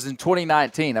mean, it was in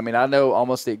 2019. I mean, I know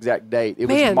almost the exact date. It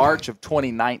was Man. March of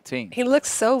 2019. He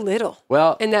looks so little.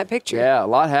 Well, in that picture. Yeah, a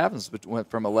lot happens went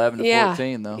from 11 to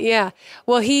 14, though. Yeah.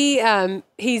 Well,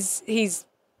 he's.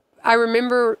 I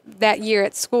remember that year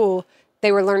at school,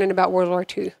 they were learning about World War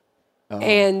II,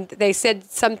 and they said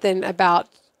something about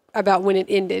when it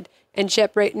ended, and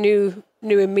Shep knew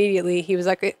immediately. He was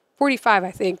like 45, I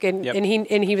think, and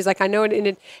he was like, I know it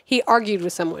ended. He argued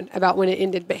with someone about when it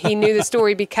ended, but he knew the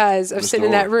story because of sitting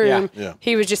in that story. room. Yeah.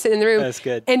 He was just sitting in the room. That's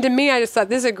good. And to me, I just thought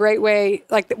this is a great way,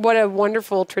 like what a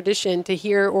wonderful tradition to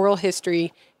hear oral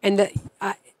history, and that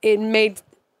it made,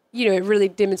 it really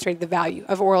demonstrated the value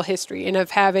of oral history and of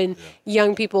having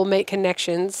young people make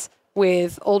connections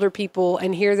with older people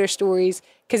and hear their stories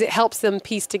because it helps them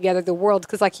piece together the world.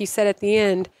 Because like you said at the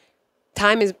end,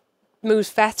 time moves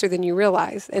faster than you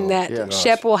realize, and that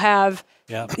Shep will have,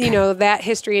 Yeah. that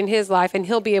history in his life, and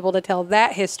he'll be able to tell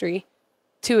that history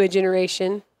to a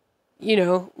generation,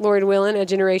 Lord willing, a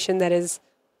generation that is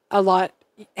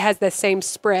has the same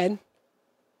spread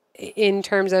in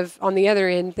terms of on the other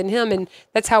end than him. And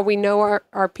that's how we know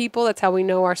our people. That's how we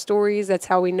know our stories. That's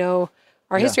how we know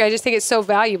our history. I just think it's so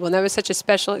valuable. And that was such a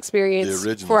special experience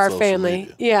original for our social family.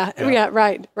 media. Yeah.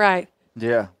 Right.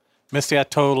 Yeah. Misty, I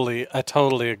totally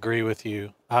agree with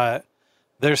you.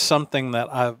 There's something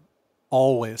that I've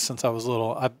always, since I was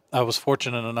little, I was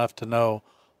fortunate enough to know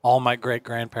all my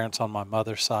great-grandparents on my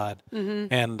mother's side.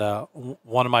 Mm-hmm. And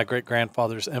one of my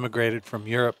great-grandfathers immigrated from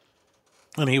Europe,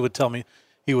 and he would tell me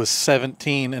he was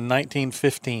 17 in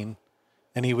 1915,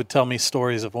 and he would tell me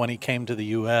stories of when he came to the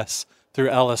U.S. through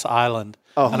Ellis Island.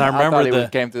 Oh, and I remember thought he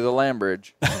came through the land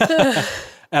bridge.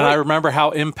 And I remember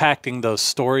how impacting those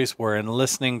stories were, and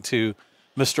listening to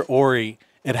Mr. Ory,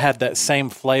 it had that same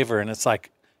flavor, and it's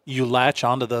like you latch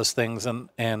onto those things, and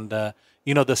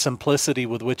the simplicity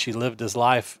with which he lived his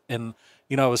life. And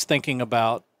I was thinking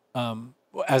about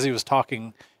as he was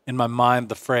talking in my mind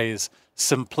the phrase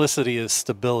 "simplicity is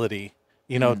stability."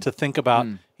 To think about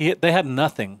they had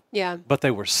nothing, but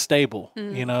they were stable.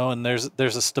 And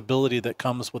there's a stability that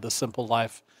comes with a simple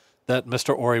life that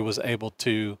Mr. Ory was able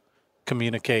to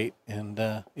communicate, and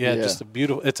just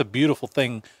it's a beautiful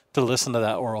thing to listen to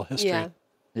that oral history.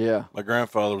 Yeah. My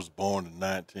grandfather was born in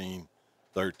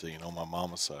 1913 on my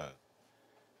mama's side.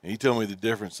 And he told me the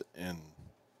difference in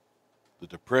the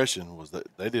Depression was that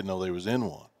they didn't know they was in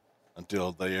one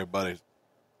until everybody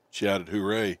shouted,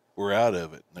 "Hooray, we're out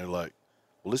of it." And they're like,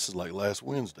 well, this is like last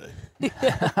Wednesday.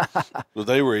 So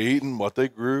they were eating what they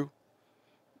grew,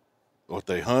 what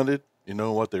they hunted,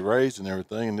 what they raised and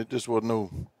everything. And it just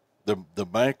wasn't the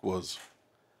bank was,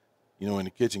 in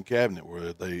the kitchen cabinet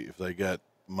where if they got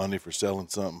money for selling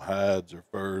something, hides or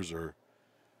furs or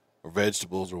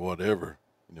vegetables or whatever,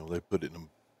 they put it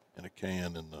in a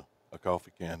can a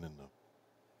coffee can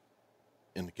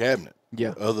in the cabinet.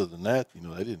 Yeah. Other than that,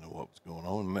 they didn't know what was going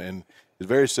on, and it's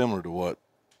very similar to what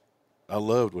I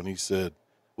loved when he said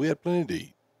we had plenty to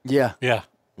eat. Yeah. Yeah.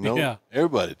 Yeah.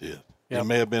 Everybody did. Yep. It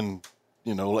may have been,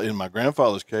 in my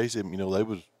grandfather's case, they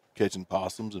was catching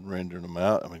possums and rendering them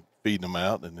out. I mean, feeding them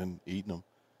out and then eating them.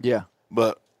 Yeah.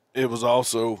 But it was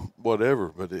also whatever.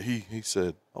 But he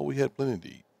said, "Oh, we had plenty to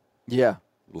eat." Yeah.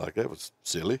 Like that was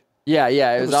silly. Yeah.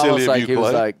 Yeah. It was was silly almost of like you, he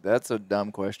was Clay. like, "That's a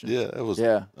dumb question." Yeah, it was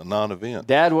Yeah. a non-event.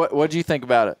 Dad, what do you think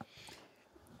about it?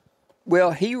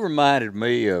 Well, he reminded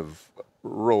me of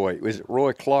Roy. Was it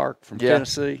Roy Clark from Yeah.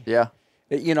 Tennessee? Yeah.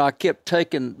 I kept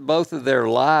taking both of their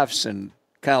lives and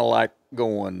kind of like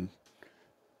going,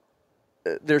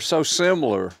 they're so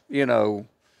similar, and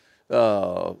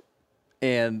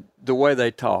the way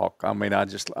they talk. I mean, I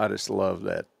just love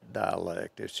that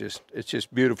dialect. It's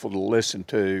just beautiful to listen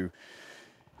to.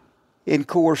 And of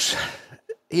course,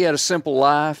 he had a simple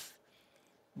life,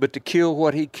 but to kill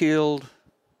what he killed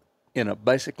in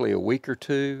basically a week or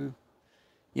two,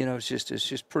 it's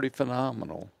just pretty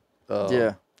phenomenal.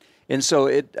 Yeah. And so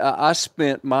I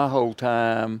spent my whole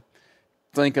time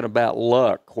thinking about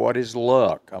luck. What is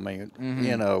luck? I mean,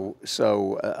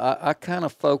 so I kind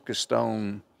of focused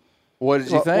on What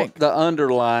did you think? the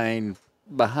underlying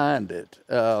behind it.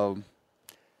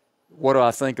 What do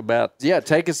I think about? Yeah.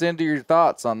 Take us into your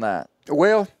thoughts on that.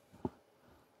 Well,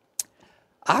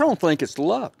 I don't think it's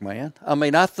luck, man. I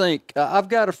mean, I think I've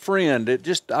got a friend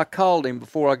I called him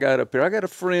before I got up here. I got a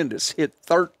friend that's hit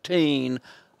 13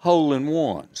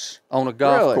 hole-in-ones on a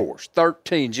golf Really? course.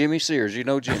 13. Jimmy Sears. You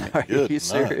know Jimmy. Are Good you night.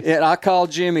 serious? And I called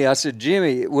Jimmy. I said,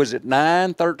 Jimmy, was it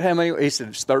 9, 13? How many? He said,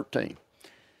 it's 13.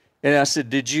 And I said,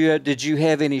 did you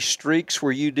have any streaks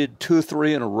where you did 2 or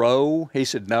 3 in a row? He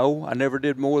said, no, I never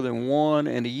did more than 1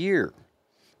 in a year.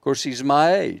 Of course, he's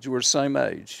my age. We're the same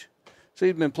age. So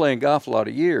he's been playing golf a lot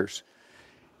of years.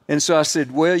 And so I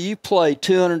said, well, you play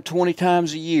 220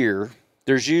 times a year.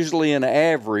 There's usually an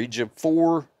average of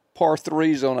 4 par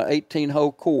 3s on an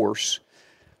 18-hole course.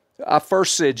 I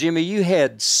first said, Jimmy, you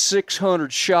had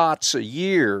 600 shots a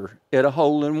year at a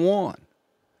hole-in-one.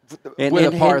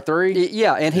 With a par 3?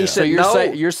 Yeah, and he So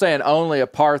said, you're saying only a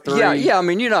par 3? Yeah, I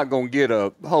mean, you're not going to get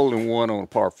a hole-in-one on a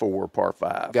par 4 or par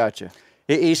 5. Gotcha.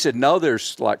 He said, no,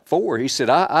 there's like 4. He said,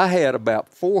 I had about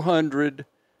 400,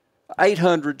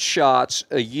 800 shots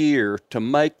a year to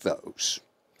make those.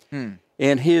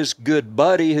 And his good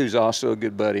buddy, who's also a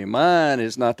good buddy of mine,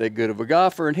 is not that good of a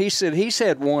golfer. And he said he's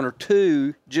had 1 or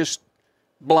 2 just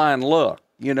blind luck,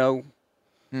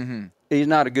 Mm-hmm. He's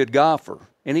not a good golfer.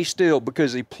 And he still,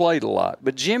 because he played a lot.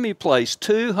 But Jimmy plays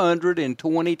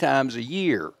 220 times a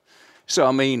year. So,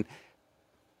 I mean,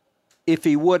 if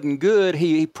he wasn't good,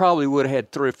 he probably would have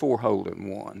had 3 or 4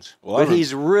 hole-in-ones. Well, but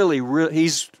he's really,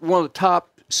 he's one of the top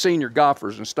senior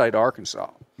golfers in the state of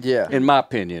Arkansas, Yeah. in my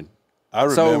opinion. I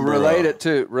remember. So relate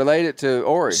it to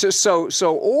Ori.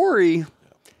 So Ori,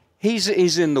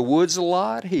 he's in the woods a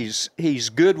lot. He's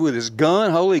good with his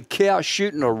gun. Holy cow,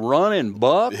 shooting a running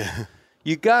buck. Yeah.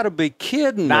 You got to be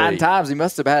kidding me. 9 times he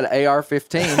must have had an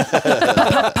AR-15.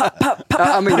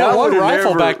 I mean, I One would have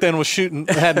rifle never, back then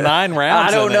had 9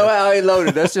 rounds. I don't in know it. how he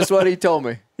loaded. That's just what he told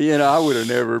me. I would have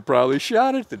never probably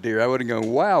shot at the deer. I would have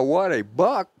gone, wow, what a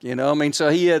buck. I mean, so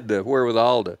he had the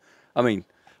wherewithal to,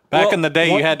 Back in the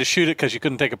day, you had to shoot it because you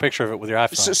couldn't take a picture of it with your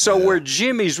iPhone. So where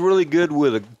Jimmy's really good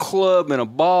with a club and a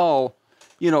ball,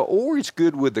 Ori's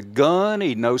good with a gun.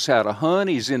 He knows how to hunt.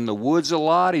 He's in the woods a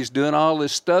lot. He's doing all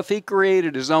this stuff. He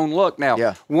created his own luck.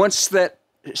 Now, once that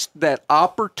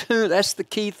opportunity, that's the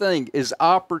key thing, is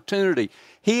opportunity.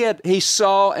 He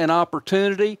saw an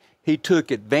opportunity. He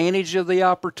took advantage of the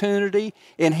opportunity,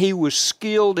 and he was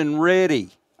skilled and ready.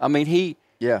 I mean,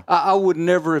 I would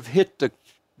never have hit the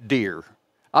deer.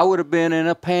 I would have been in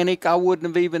a panic. I wouldn't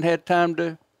have even had time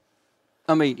to.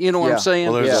 I mean, you know what I'm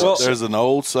saying? Well, there's an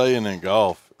old saying in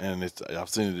golf, and I've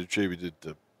seen it attributed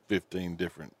to 15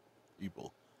 different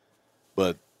people.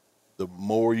 But the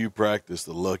more you practice,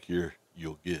 the luckier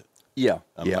you'll get. Yeah.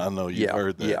 I know you've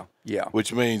heard that. Yeah.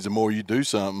 Which means the more you do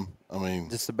something,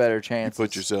 just a better chance. You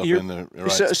put yourself in the right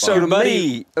spot. So to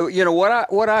me,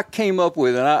 what I came up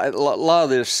with, and a lot of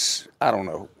this, I don't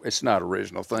know, it's not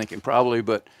original thinking probably,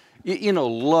 but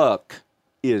luck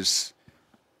is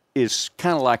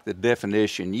kind of like the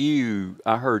definition.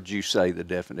 I heard you say the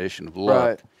definition of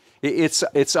luck. Right.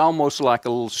 It's almost like a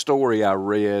little story I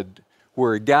read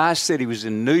where a guy said he was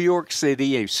in New York City.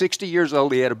 He was 60 years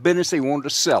old. He had a business. He wanted to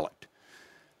sell it.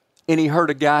 and he heard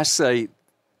a guy say,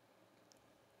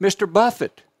 "Mr.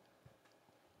 Buffett."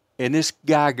 And this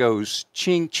guy goes,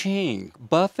 "Ching, ching,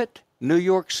 Buffett, New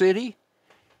York City?"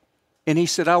 And he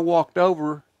said, I walked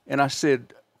over and I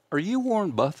said, "Are you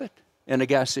Warren Buffett?" And the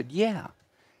guy said, "Yeah."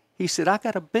 He said, "I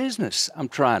got a business I'm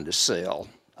trying to sell.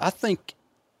 I think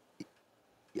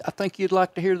you'd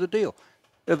like to hear the deal."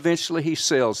 Eventually he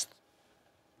sells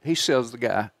the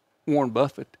guy, Warren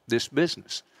Buffett, this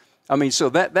business. I mean, so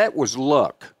that was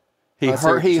luck. He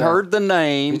heard the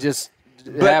name. He just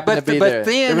happened to be there.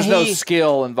 There was no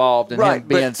skill involved in him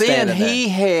being standing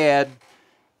there.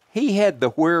 He had the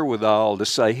wherewithal to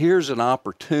say, "Here's an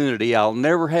opportunity. I'll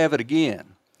never have it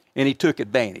again," and he took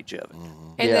advantage of it.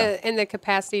 And and the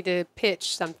capacity to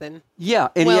pitch something. Yeah,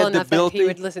 and well he had the enough that ability. he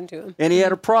would listen to him. And he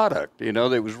had a product,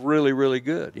 that was really, really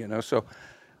good. So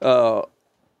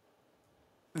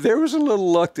there was a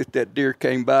little luck that deer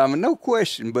came by. I mean, no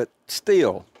question, but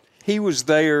still, he was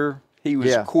there. He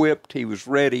was equipped. He was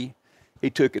ready. He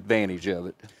took advantage of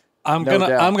it. I'm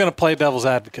gonna play devil's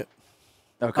advocate.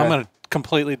 Okay. I'm gonna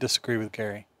completely disagree with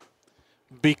Gary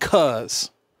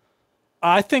because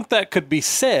I think that could be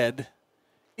said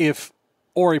if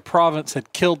Ori Province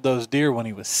had killed those deer when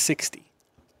he was 60.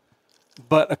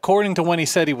 But according to when he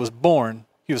said he was born,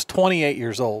 he was 28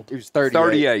 years old. He was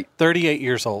 38. 38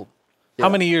 years old. Yeah. How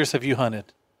many years have you hunted?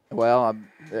 Well,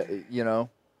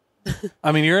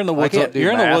 I mean, you're in the woods. can't do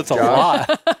You're in the math, woods a Josh.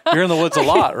 lot. You're in the woods a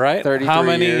lot, right? 33 How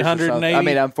many years or something. 180? I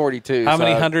mean, I'm 42. How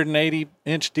many so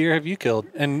 180-inch deer have you killed?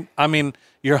 And I mean,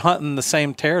 you're hunting the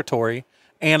same territory,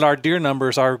 and our deer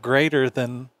numbers are greater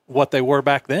than what they were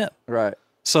back then. Right.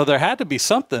 So there had to be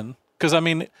something, because I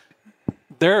mean,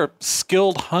 there are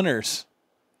skilled hunters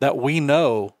that we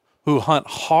know who hunt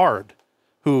hard,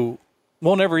 who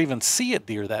won't ever even see a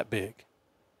deer that big.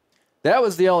 That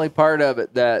was the only part of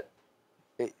it that,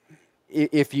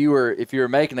 if you were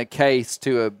making a case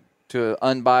to an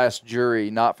unbiased jury,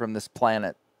 not from this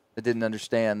planet, that didn't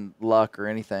understand luck or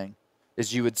anything,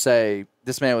 is you would say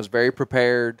this man was very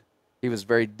prepared, he was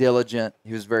very diligent,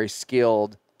 he was very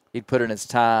skilled, he'd put in his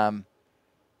time.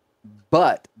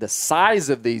 But the size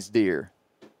of these deer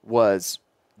was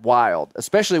wild,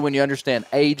 especially when you understand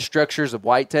age structures of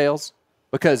whitetails.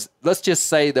 Because let's just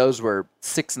say those were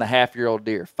 6.5-year-old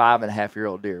deer,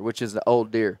 5.5-year-old deer, which is an old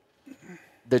deer.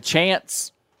 The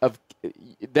chance of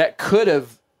that could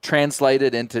have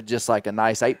translated into just like a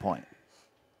nice 8-point.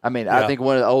 I mean, I think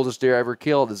one of the oldest deer I ever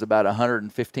killed is about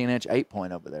 115-inch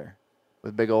 8-point over there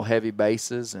with big old heavy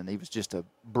bases, and he was just a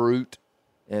brute.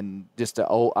 And just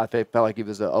I felt like he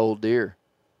was an old deer,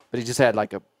 but he just had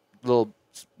like a little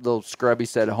scrubby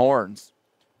set of horns.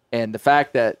 And the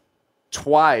fact that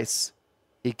twice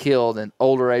he killed an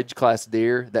older age class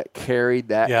deer that carried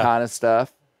that kind of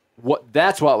stuff,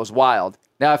 that's what was wild.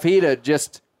 Now, if he'd have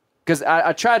just, because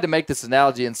I tried to make this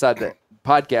analogy inside the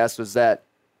podcast, was that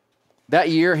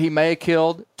year he may have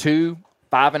killed 2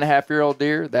 5.5-year-old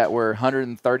deer that were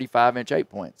 135-inch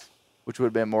 8-points, which would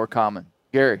have been more common.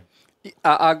 Gary.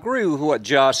 I agree with what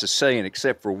Josh is saying,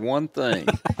 except for one thing.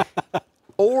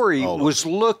 Ori was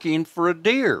looking for a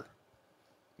deer.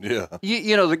 Yeah.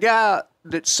 The guy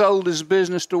that sold his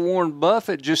business to Warren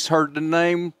Buffett just heard the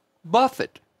name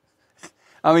Buffett.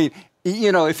 I mean,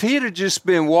 if he had just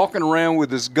been walking around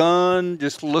with his gun,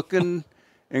 just looking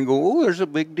and go, "Oh, there's a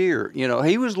big deer."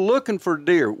 He was looking for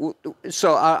deer.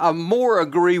 So I more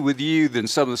agree with you than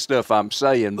some of the stuff I'm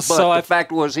saying. But the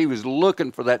fact was he was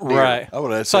looking for that deer. Right. I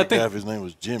would ask that guy if his name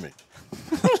was Jimmy.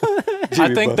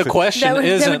 I think the question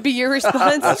That would be your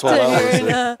response. That's what I would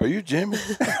say. Are you Jimmy?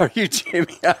 Are you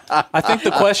Jimmy? I think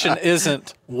the question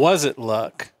isn't, was it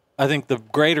luck? I think the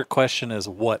greater question is,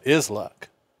 what is luck?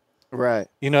 Right.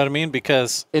 You know what I mean?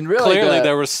 Because and really clearly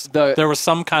there was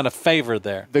some kind of favor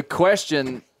there. The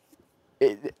question,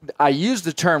 I use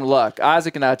the term luck.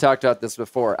 Isaac and I talked about this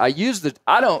before. I might use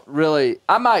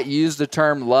the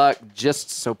term luck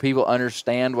just so people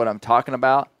understand what I'm talking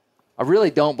about. I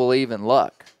really don't believe in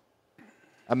luck.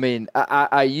 I mean,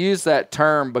 I use that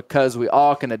term because we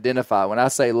all can identify. When I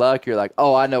say luck, you're like,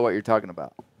 oh, I know what you're talking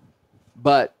about.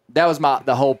 But that was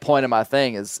the whole point of my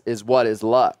thing is what is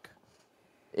luck?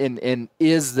 And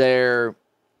is there,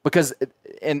 because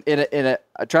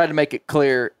I tried to make it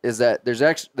clear is that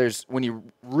there's when you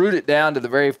root it down to the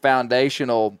very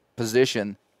foundational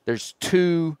position, there's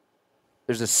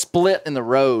a split in the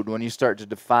road when you start to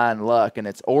define luck and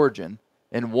its origin.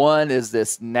 And one is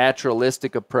this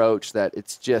naturalistic approach that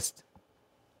it's just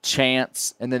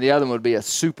chance, and then the other one would be a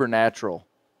supernatural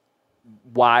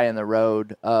why in the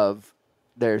road of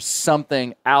there's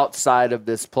something outside of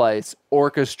this place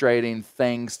orchestrating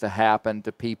things to happen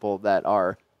to people that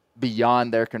are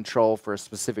beyond their control for a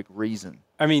specific reason.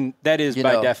 I mean, that is You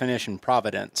by know. definition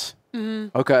providence.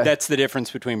 Okay. That's the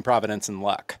difference between providence and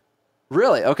luck.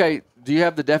 Really? Okay. Do you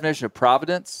have the definition of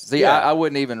providence? See, Yeah. I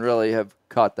wouldn't even really have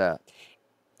caught that.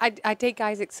 I take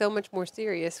Isaac so much more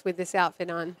serious with this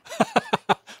outfit on.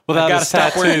 Without Got to his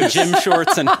stop wearing tattoos. gym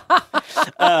shorts and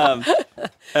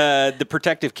the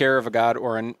protective care of a god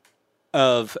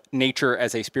of nature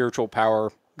as a spiritual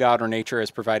power, God or nature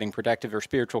as providing protective or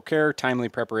spiritual care, timely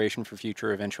preparation for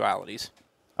future eventualities.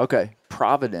 Okay.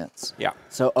 Providence. Yeah.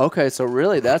 So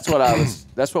really that's what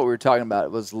we were talking about.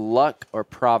 It was luck or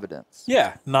providence.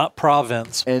 Yeah. Not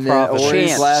province. And then providence. Ori's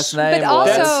Chance. last name But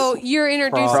was also, you're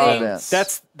introducing. Providence.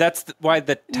 That's why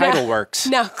the title works.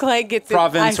 Now Clay gets it.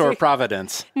 Province or Isaac.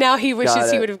 providence. Now he wishes Got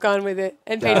he it. would have gone with it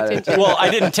and paid Got it. attention. Well,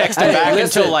 I didn't text him Hey, back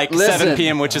listen, until like 7 listen.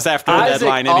 p.m., which is after the Isaac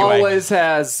deadline anyway. always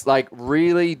has like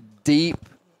really deep,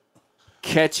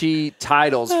 catchy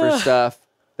titles for stuff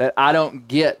that I don't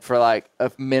get for like a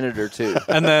minute or two.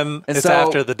 And then And it's so-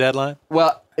 after the deadline.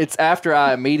 Well, it's after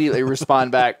I immediately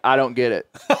respond back, I don't get it.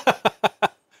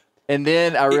 And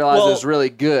then I realize Well, it was really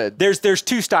good. There's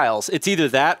two styles. It's either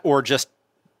that or just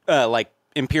like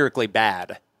empirically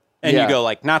bad, and Yeah. you go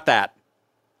like not that,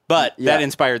 but Yeah. that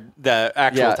inspired the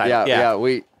actual Yeah, title.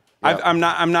 yeah.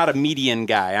 I'm not a median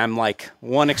guy. I'm like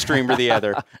one extreme or the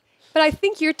other. But I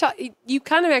think you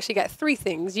kind of actually got three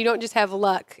things. You don't just have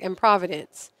luck and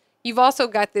providence. You've also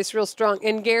got this real strong,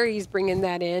 and Gary's bringing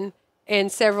that in,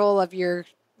 and several of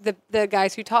the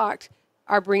guys who talked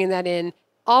are bringing that in.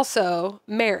 Also,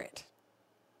 merit.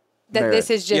 That Merit. this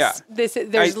is just there's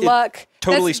It luck.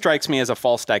 Totally That's- strikes me as a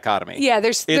false dichotomy. Yeah,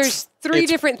 there's three it's-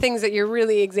 different things that you're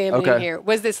really examining Okay. here.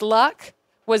 Was this luck?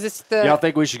 Was this the Y'all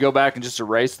think we should go back and just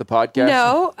erase the podcast?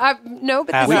 No,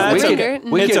 but Half this of is it. the We trigger.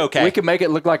 could- It's okay. We could make it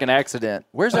look like an accident.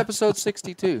 Where's episode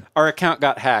 62? Our account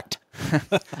got hacked.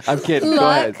 I'm kidding.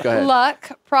 Luck, Go ahead.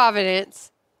 luck,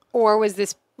 providence, or is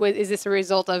this a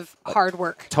result of hard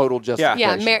work? Total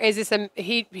justification. Yeah, is this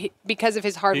he because of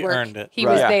his hard He work? earned it. He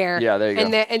Right. was Yeah. there. Yeah, there you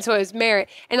and go. and so it was merit.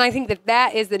 And I think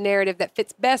that is the narrative that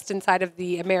fits best inside of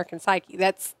the American psyche.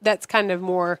 That's kind of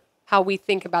more how we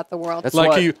think about the world. That's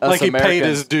Like what he us paid Americans-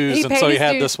 his dues, He and paid so he his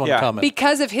had dues. this one Yeah. coming.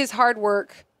 Because of his hard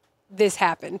work, this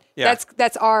happened. Yeah.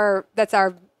 That's our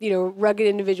rugged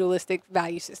individualistic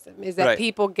value system. Is that Right.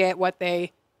 people get what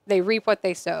they reap what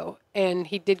they sow, and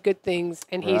he did good things,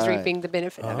 and he's Right. reaping the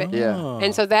benefit of it. Yeah.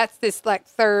 And so that's this like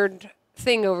third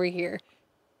thing over here,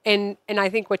 and I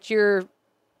think what you're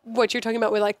talking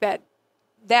about with like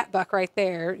that buck right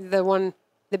there, the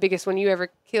biggest one you ever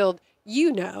killed,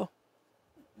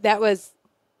 that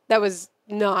was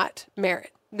not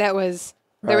merit. There was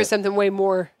Right. something way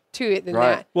more to it than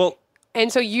Right. that. Well, And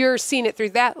so you're seeing it through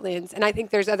that lens. And I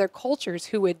think there's other cultures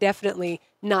who would definitely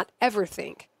not ever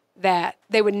think that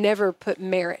they would never put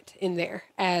merit in there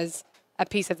as a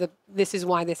piece of this is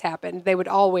why this happened. They would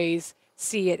always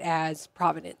see it as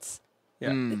providence.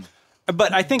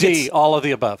 but I think D, it's all of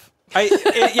the above.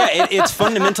 it's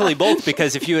fundamentally both,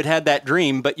 because if you had that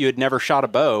dream but you had never shot a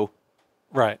bow,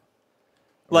 Right.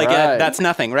 like Right. that's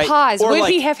nothing, right? Pause. Or Would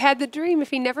like, he have had the dream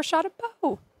if he never shot a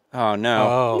bow? Oh no.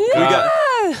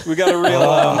 Oh, We got a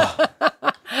real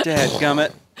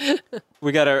dadgummit.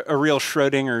 We got a real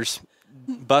Schrodinger's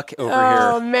buck over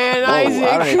Oh here. man, Oh, I Isaac.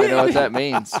 don't even know what that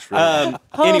means.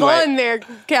 Hold Anyway, on there,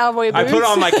 cowboy boots. I put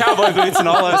on my cowboy boots, and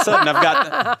all of a sudden I've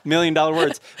got $1 million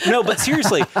words. No, but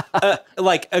seriously,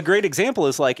 like a great example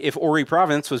is like if Ori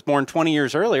Providence was born 20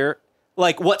 years earlier,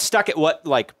 like what stuck at what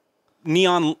like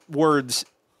neon words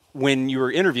when you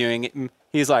were interviewing it,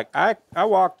 he's like, I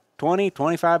walk 20,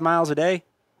 25 miles a day.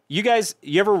 You guys,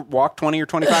 you ever walk 20 or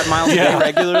 25 miles a day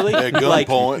regularly? At Like,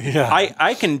 gunpoint. Yeah.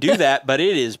 I can do that, but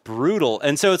it is brutal.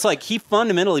 And so it's like he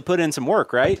fundamentally put in some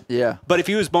work, right? Yeah. But if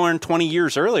he was born 20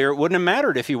 years earlier, it wouldn't have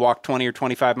mattered if he walked 20 or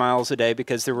 25 miles a day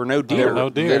because there were no deer. no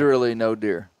deer. Literally no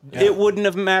deer. It wouldn't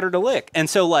have mattered a lick. And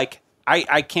so, like,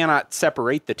 I cannot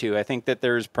separate the two. I think that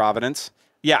there's providence.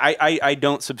 Yeah, I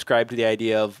don't subscribe to the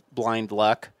idea of blind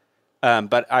luck.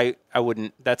 But I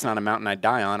wouldn't, that's not a mountain I'd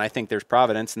die on. I think there's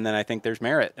providence, and then I think there's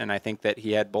merit. And I think that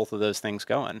he had both of those things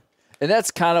going. And that's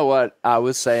kind of what I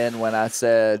was saying when I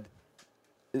said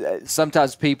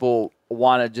sometimes people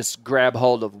want to just grab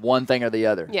hold of one thing or the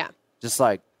other. Yeah. Just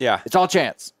like, Yeah. it's all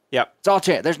chance. Yep. It's all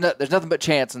chance. There's nothing but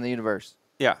chance in the universe.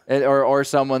 Yeah. Or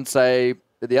someone say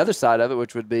the other side of it,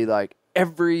 which would be like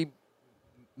every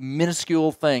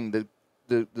minuscule thing.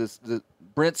 The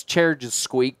Brent's chair just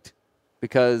squeaked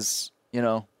because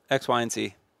X, Y, and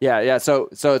Z. yeah. So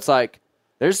it's like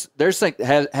there's things,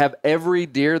 have every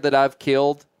deer that I've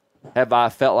killed, have I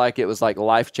felt like it was like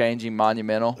life changing,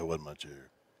 monumental? That wasn't my chair.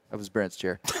 That was Brent's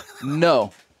chair.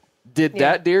 No, Did Yeah.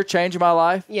 that deer change my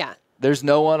life? Yeah. There's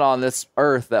no one on this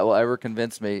earth that will ever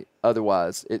convince me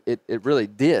otherwise. It really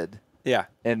did. Yeah.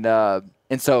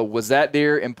 And so was that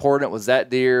deer important? Was that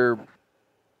deer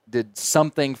did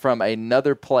something from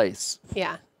another place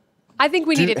Yeah. I think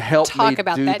we need to help talk me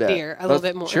about do that that? deer a little Let's-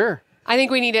 bit more. Sure. I think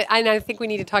we need to, and I think we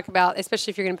need to talk about,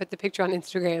 especially if you're going to put the picture on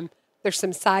Instagram, there's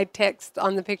some side text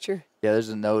on the picture Yeah, there's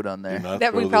a note on there. Do not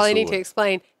that we throw probably this need to away.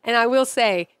 explain. And I will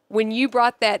say, when you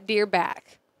brought that deer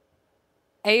back,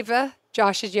 Ava,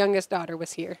 Josh's youngest daughter,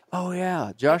 was here. Oh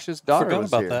yeah, Josh's daughter Forgot was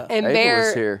about here. that. And Ava Bear,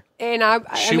 was here. and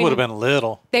I She mean, would have been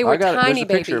little. They were there's tiny a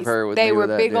picture of babies. her with They me were with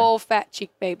that big deer. old fat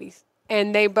cheek babies.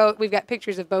 And they both, we've got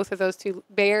pictures of both of those two,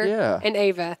 Bear Yeah. and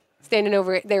Ava, standing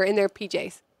over it. They're in their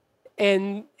PJs.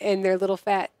 And their little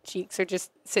fat cheeks are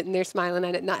just sitting there smiling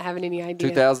at it, not having any idea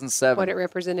 2007. what it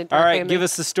represented to All our right, family. give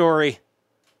us the story.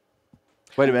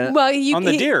 Wait a minute. Well, On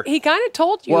the deer. He kind of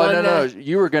told you Well, on no, the.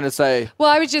 you were going to say Well,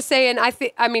 I was just saying. I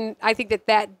think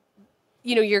that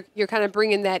you're kind of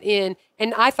bringing that in,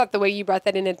 and I thought the way you brought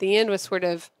that in at the end was sort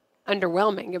of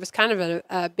underwhelming. It was kind of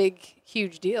a big,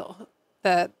 huge deal.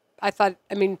 I thought.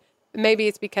 I mean, maybe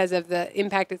it's because of the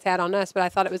impact it's had on us, but I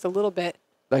thought it was a little bit.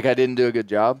 like I didn't do a good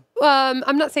job.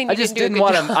 I'm not saying you I just didn't didn't do a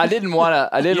want good to. job. I didn't want to.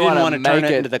 I You didn't didn't want want to to turn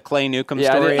make it it into the Clay Newcomb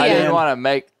Yeah, story. I Yeah. didn't want to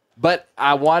make. But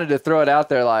I wanted to throw it out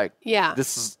there, like Yeah.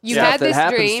 this is You stuff had that this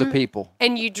happens to dream, people.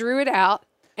 and you drew it out,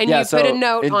 and Yeah, you so put a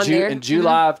note in on there. In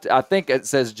July, I think it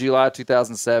says July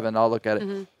 2007. I'll look at it,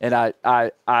 Mm-hmm. and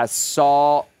I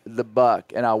saw the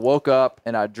buck, and I woke up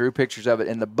and I drew pictures of it.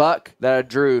 And the buck that I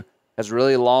drew has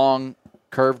really long,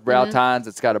 curved brow Mm-hmm. tines.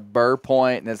 It's got a burr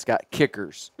point, and it's got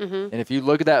kickers. And if you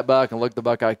look at that buck and look at the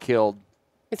buck I killed,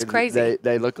 It's crazy.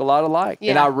 They look a lot alike.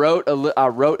 And Yeah. I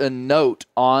wrote a note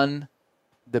on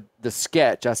the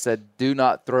sketch. I said, "Do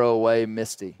not throw away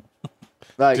Misty."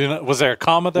 Like, Was there a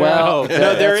comma there? Well, Oh, No,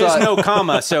 there That's is why- no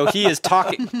comma, so he is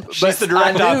talking. She's the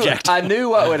direct object. I knew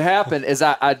what would happen is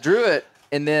I drew it,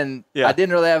 and then Yeah. I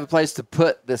didn't really have a place to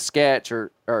put the sketch,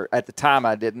 or at the time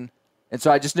I didn't. And so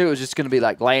I just knew it was just going to be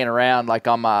like laying around like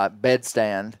on my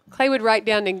bedstand. Clay would write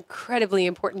down incredibly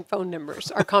important phone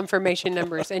numbers or confirmation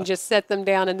numbers and just set them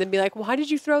down and then be like, why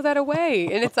did you throw that away?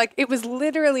 And it's like, it was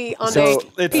literally on So-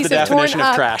 a It's piece the of torn definition of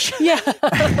up. trash. Yeah.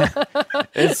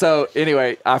 And so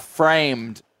anyway, I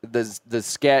framed the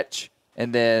sketch,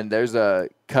 and then there's a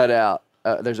cutout.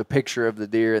 There's a picture of the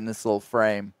deer in this little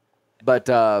frame. But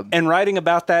And writing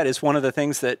about that is one of the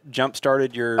things that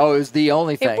jump-started your... oh, it was the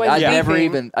only thing. was I the never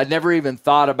thing. even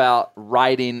thought about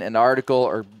writing an article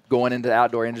or going into the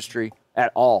outdoor industry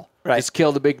at all. Right. Just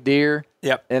killed a big deer.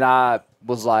 Yep. And I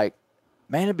was like,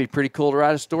 man, it'd be pretty cool to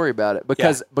write a story about it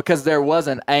because there was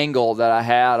an angle that I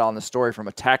had on the story from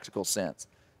a tactical sense.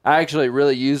 I actually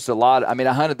really used a lot. I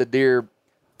hunted the deer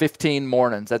 15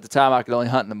 mornings. At the time, I could only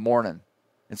hunt in the morning,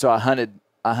 and so I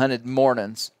hunted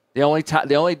mornings. The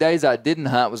only days I didn't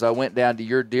hunt was I went down to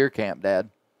your deer camp, Dad.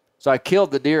 So I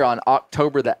killed the deer on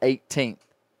October the 18th.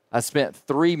 I spent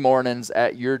 3 mornings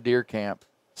at your deer camp.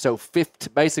 So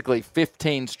basically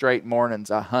 15 straight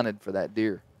mornings I hunted for that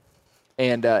deer,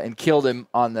 and killed him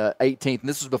on the 18th. And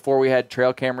this was before we had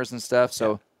trail cameras and stuff.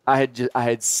 So I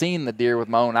had seen the deer with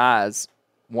my own eyes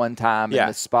one time in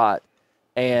this spot,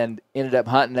 and ended up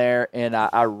hunting there. And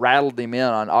I rattled him in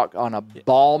on a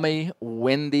balmy,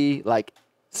 windy, like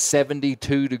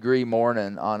 72-degree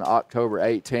morning on October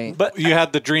 18th. But you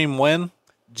had the dream when?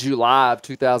 July of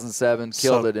 2007,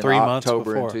 killed So it in 3 months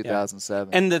October in before. Yeah.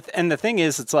 2007. And the thing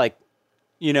is, it's like,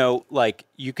 like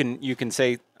you can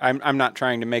say, I'm not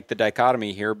trying to make the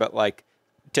dichotomy here, but like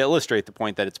to illustrate the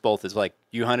point that it's both is like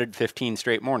you hunted 15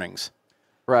 straight mornings.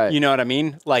 right. You know what I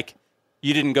mean? Like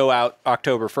you didn't go out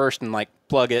October 1st and like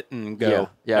plug it and go.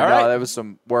 Yeah. All No, right. there was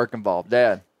some work involved.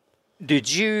 Dad.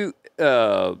 Did you?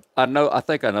 I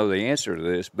think I know the answer to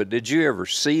this, but did you ever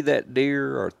see that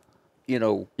deer, or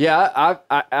Yeah,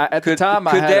 I at the time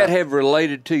I could had that a- have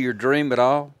related to your dream at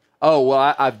all? Oh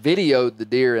well, I videoed the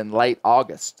deer in late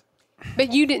August.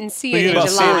 But you didn't see But it you in didn't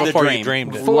see it July. before dream. you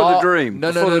dreamed it. Before the Well, dream.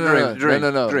 No, Before the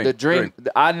dream. The dream.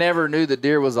 I never knew the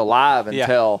deer was alive Yeah.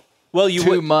 until Well, you 2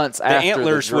 would- months the after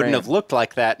antlers the wouldn't dream. have looked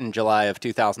like that in July of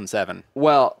 2007.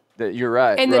 Well, you're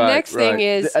right. And the Right, next thing right.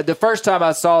 is, The first time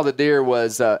I saw the deer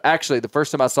was actually the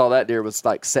first time I saw that deer was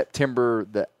like September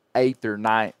the 8th or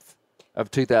 9th of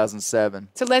 2007.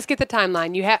 so let's get the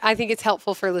timeline. I think it's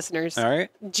helpful for listeners. All right.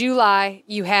 July,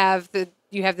 you have the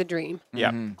dream.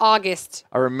 Yeah. August,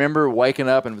 I remember waking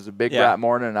up and it was a big Yeah. bright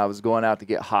morning and I was going out to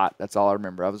get hot. That's all I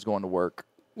remember. I was going to work.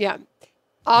 yeah.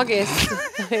 August.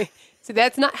 So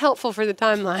that's not helpful for the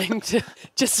timeline.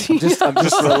 Just so you know. I'm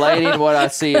just relating what I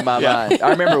see in my mind. I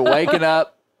remember waking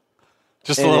up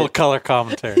Just a little color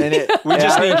commentary. And it, We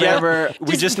just I need remember.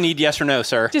 we just need yes or no,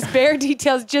 sir. Just bare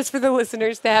details, just for the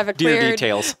listeners to have a Dear clear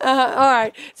details. all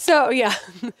right. So yeah.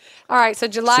 All right. So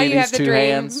July, See you these have the two dream.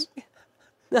 hands?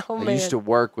 Oh I man. used to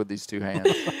work with these two hands.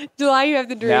 July, you have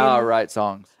the dream. Now I write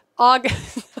songs.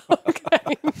 August.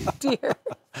 Okay, dear.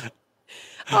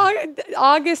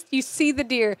 August, you see the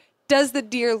deer. Does the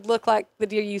deer look like the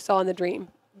deer you saw in the dream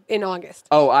in August?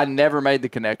 Oh, I never made the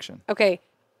connection. Okay.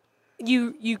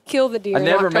 You kill the deer. I in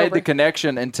never made the October.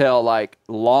 connection until like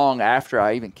long after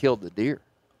I even killed the deer.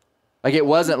 Like it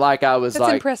wasn't like I was That's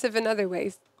like impressive in other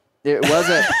ways. it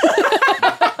wasn't.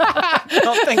 I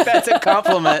don't think that's a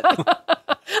compliment.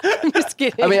 I'm just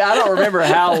kidding. I mean, I don't remember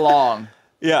how long,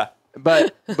 Yeah.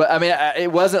 but I mean,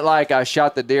 it wasn't like I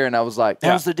shot the deer and I was like, that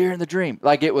Yeah. was the deer in the dream.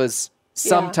 Like it was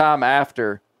sometime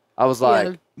after I was like,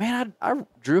 Yeah. man, I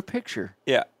drew a picture.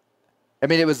 Yeah. I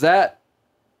mean, it was that,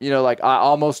 like I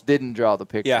almost didn't draw the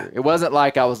picture. Yeah. It wasn't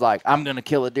like I was like, I'm gonna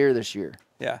kill a deer this year.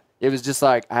 Yeah. It was just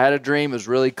like I had a dream. It was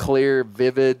really clear,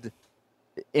 vivid,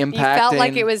 impacting. you felt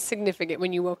like it was significant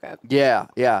when you woke up. Yeah,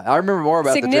 yeah. I remember more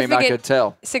about the dream. I could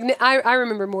tell. I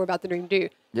remember more about the dream too.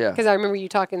 Yeah. Because I remember you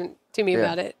talking to me Yeah.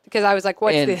 about it. Because I was like,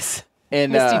 "What's And- this?"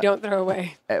 And Misty, don't throw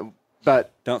away. but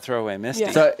Don't throw away Misty.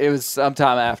 Yeah. so it was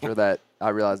sometime after that I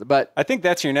realized it. But I think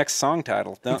that's your next song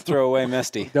title. Don't throw away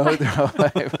Misty. don't throw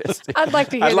away Misty. I'd like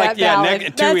to hear I'd like- that yeah, ballad.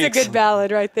 2 That's weeks. a good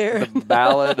ballad right there.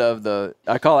 Ballad of the.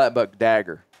 I call that book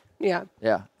Dagger. Yeah.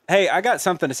 Yeah. Hey, I got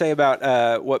something to say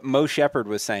about what Mo Shepherd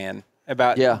was saying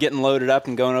about Yeah. getting loaded up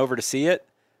and going over to see it.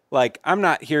 Like, I'm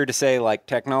not here to say, like,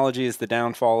 technology is the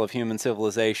downfall of human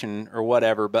civilization or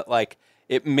whatever, but, like,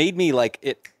 it made me, like,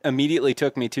 it immediately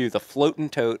took me to the Floatin'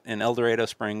 Tote in El Dorado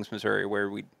Springs, Missouri, where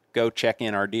we'd go check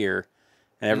in our deer.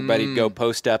 And everybody'd go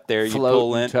post up there. You'd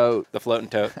pull Floatin' in tote. the floating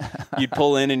tote. You'd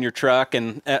pull in your truck,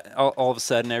 and all of a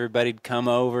sudden, everybody'd come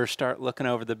over, start looking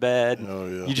over the bed. Oh,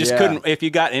 yeah. You just Yeah. couldn't. If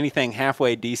you got anything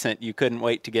halfway decent, you couldn't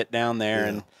wait to get down there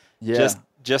and Yeah.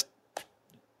 just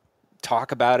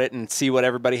talk about it and see what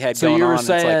everybody had So going you were on. It's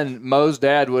like, saying Mo's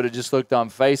dad would have just looked on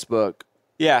Facebook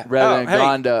yeah, rather oh, than hey,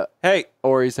 gone to Hey,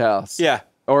 Ori's house. yeah.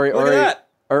 Ori, Look at that.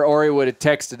 Or Ori would have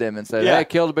texted him and said, Yeah. "Hey,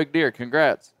 killed a big deer.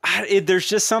 Congrats." There's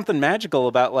just something magical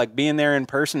about like being there in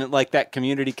person, and like that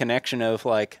community connection of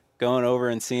like going over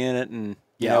and seeing it, and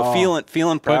you know, Yeah.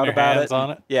 feeling proud your about hands it.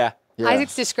 on it. Yeah, Yeah.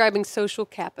 Isaac's describing social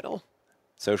capital.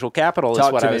 social capital Talk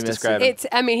is what to I me, was Missy. describing. It's.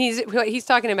 I mean, what he's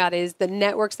talking about is the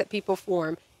networks that people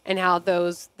form and how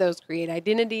those create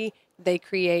identity. They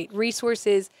create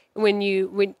resources. When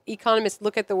economists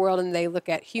look at the world and they look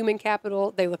at human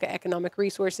capital, they look at economic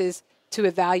resources to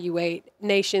evaluate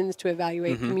nations, to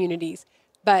evaluate communities.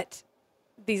 But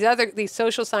these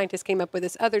social scientists came up with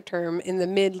this other term in the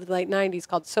mid late 90s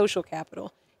called social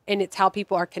capital, and it's how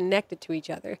people are connected to each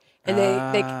other. And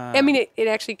I mean, it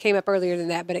actually came up earlier than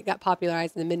that, but it got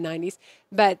popularized in the mid 90s.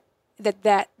 But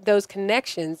that those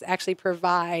connections actually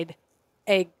provide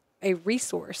a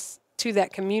resource to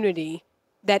that community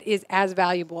that is as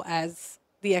valuable as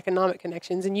the economic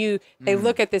connections. And they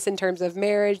look at this in terms of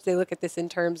marriage. They look at this in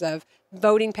terms of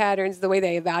voting patterns, the way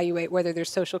they evaluate whether there's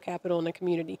social capital in a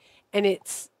community. And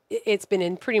it's been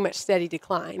in pretty much steady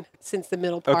decline since the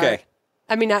middle part. Okay.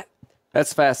 I mean,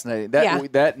 That's fascinating. Yeah.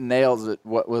 That nails it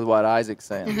with what Isaac's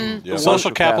saying. Yeah.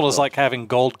 Social capital is like having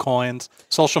gold coins.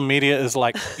 Social media is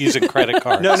like using credit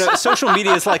cards. no, social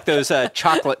media is like those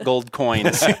chocolate gold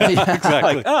coins.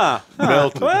 exactly.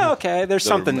 Melted. Well, okay, there's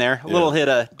something there. A little hit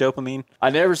of dopamine. I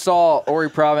never saw Ori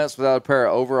Province without a pair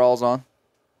of overalls on.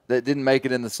 That didn't make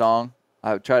it in the song.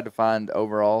 I tried to find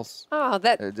overalls. It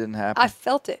didn't happen. I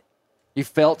felt it. You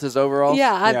felt his overalls?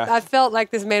 Yeah, I felt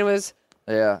like this man was.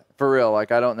 Yeah, for real.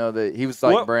 Like, I don't know that he was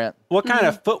like What- Brent. What kind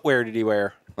of footwear did he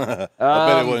wear? I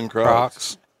bet it wasn't Crocs.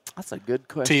 Crocs, That's a good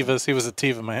question. Tivas. He was a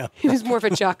Tiva man. He was more of a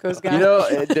Chacos guy. You know,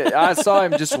 I saw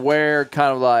him just wear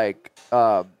kind of like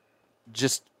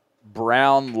just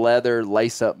brown leather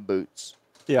lace-up boots.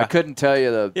 Yeah. I couldn't tell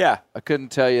you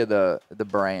the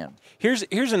brand. Here's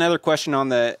another question on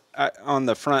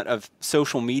the front of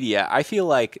social media. I feel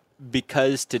like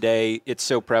because today it's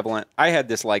so prevalent, I had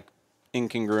this like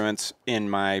incongruence in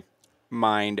my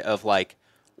mind of like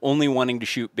only wanting to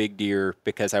shoot big deer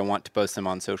because I want to post them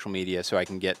on social media so I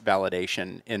can get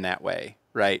validation in that way,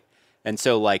 right? And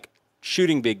so like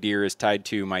shooting big deer is tied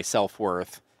to my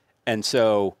self-worth, and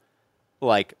so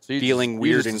like feeling You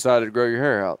weird just and decided to grow your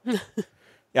hair out.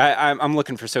 Yeah, I'm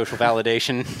looking for social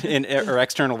validation or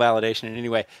external validation in any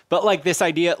way. But like this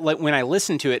idea, like when I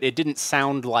listened to it, it didn't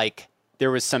sound like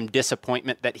there was some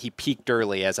disappointment that he peaked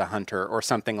early as a hunter or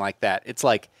something like that. It's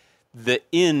like the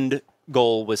end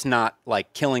goal was not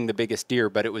like killing the biggest deer,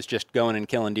 but it was just going and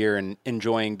killing deer and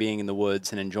enjoying being in the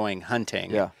woods and enjoying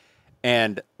hunting. Yeah.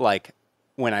 And like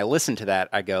when I listen to that,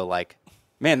 I go like,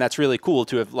 man, that's really cool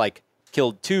to have like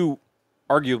killed 2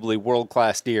 arguably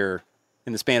world-class deer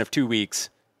in the span of 2 weeks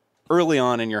early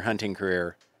on in your hunting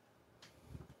career.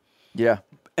 Yeah.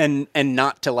 And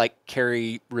not to like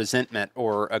carry resentment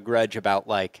or a grudge about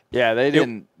like, Yeah, they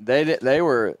didn't. They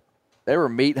were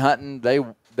meat hunting.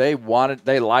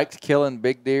 They liked killing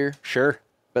big deer, sure.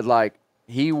 but like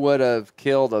he would have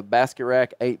killed a basket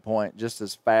rack 8-point just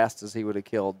as fast as he would have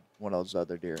killed one of those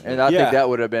other deer. And I Yeah. think that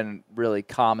would have been really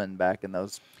common back in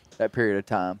that period of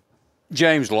time.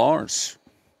 James Lawrence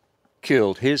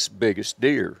killed his biggest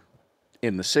deer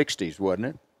in the 60s, wasn't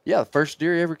it? Yeah, the first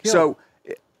deer he ever killed. So,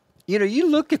 you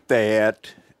look at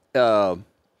that,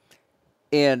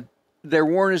 and there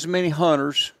weren't as many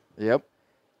hunters. Yep.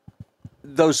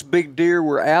 Those big deer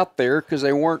were out there because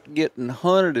they weren't getting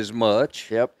hunted as much.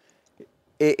 Yep.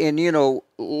 And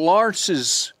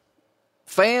Lawrence's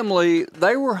family,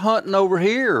 they were hunting over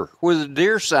here where the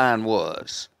deer sign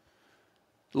was.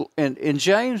 And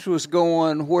James was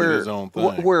going where his own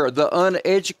thing. where the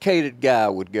uneducated guy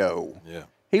would go. Yeah.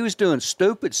 He was doing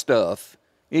stupid stuff.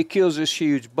 He kills this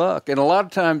huge buck. And a lot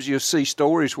of times you'll see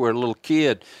stories where a little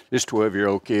kid, this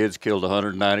 12-year-old kid's killed a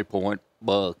 190-point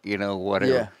buck,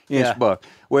 whatever, inch buck.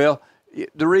 Well,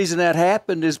 the reason that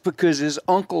happened is because his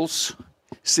uncles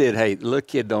said, hey, look,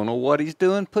 kid don't know what he's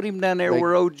doing. Put him down there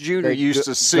where old Junior used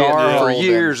to sit for gargled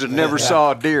years and never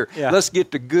saw a deer. Yeah. Let's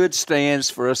get the good stands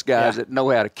for us guys that know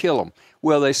how to kill them.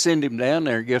 Well, they send him down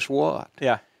there, and guess what?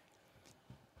 Yeah.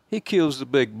 He kills the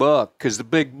big buck because the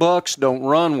big bucks don't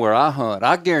run where I hunt.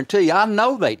 I guarantee you, I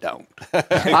know they don't.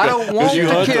 I don't want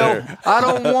to kill. I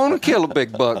don't want to kill a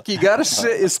big buck. You got to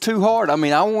sit. It's too hard. I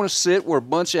mean, I want to sit where a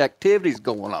bunch of activity's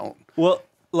going on. Well,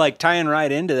 like tying right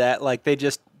into that, like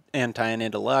and tying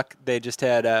into luck, they just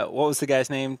had, what was the guy's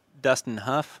name? Dustin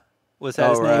Huff? Was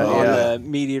that his name on the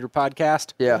Meat Eater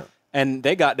podcast? Yeah. And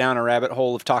they got down a rabbit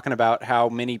hole of talking about how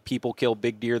many people kill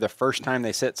big deer the first time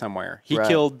they sit somewhere. He Right.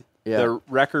 killed Yeah. the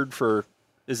record for,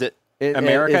 is it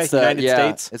America, it's United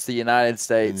States? It's the United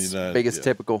States, biggest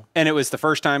typical. And it was the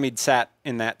first time he'd sat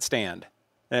in that stand.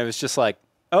 And it was just like,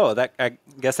 oh, I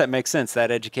guess that makes sense.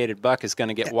 That educated buck is going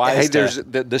to get wise. Hey, there's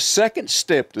the second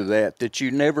step to that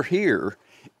you never hear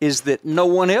is that no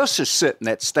one else is sitting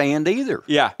that stand either.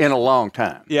 Yeah. In a long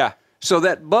time. Yeah. So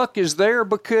that buck is there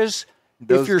because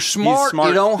if you're smart,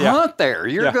 you don't hunt there.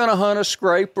 You're going to hunt a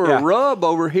scrape or a rub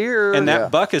over here. And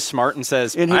that buck is smart and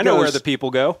says, And he I know where goes, the people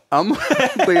go. I'm going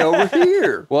to be over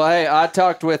here. Well, hey, I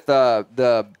talked with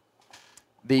the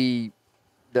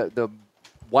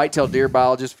whitetail deer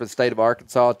biologist for the state of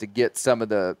Arkansas to get some of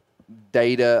the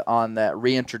data on that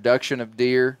reintroduction of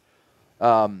deer.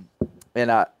 And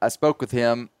I spoke with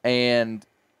him, and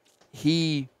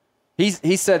he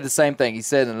said the same thing. He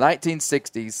said in the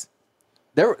 1960s,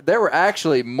 there were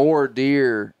actually more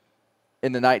deer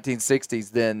in the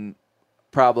 1960s than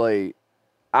probably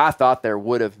I thought there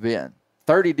would have been.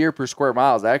 30 deer per square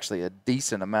mile is actually a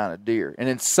decent amount of deer. And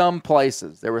in some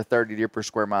places, there were 30 deer per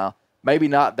square mile. Maybe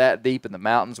not that deep in the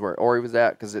mountains where Ori was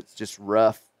at because it's just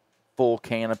rough, full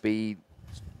canopy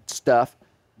stuff.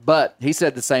 But he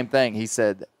said the same thing. He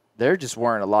said there just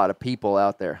weren't a lot of people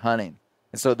out there hunting.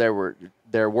 And so there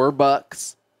were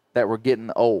bucks that were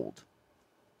getting old.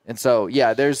 And so,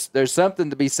 yeah, there's something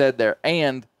to be said there.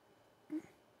 And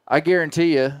I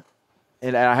guarantee you,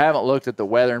 and I haven't looked at the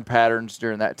weathering patterns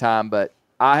during that time, but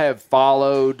I have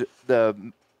followed the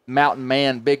Mountain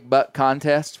Man Big Buck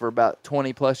contest for about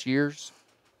 20-plus years.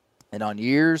 And on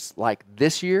years like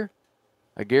this year,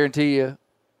 I guarantee you,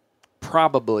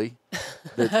 probably.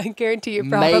 I guarantee you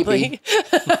probably. Maybe.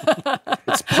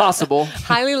 It's possible.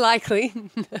 Highly likely.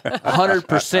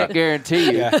 100%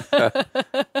 guarantee you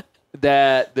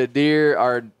that the deer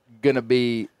are going to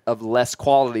be of less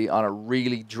quality on a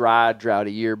really dry,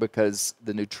 droughty year because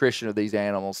the nutrition of these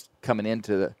animals coming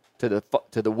into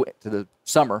the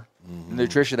summer, the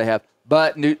nutrition they have.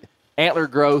 But antler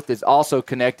growth is also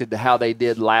connected to how they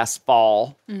did last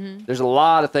fall. Mm-hmm. There's a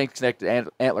lot of things connected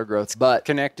to antler growth, but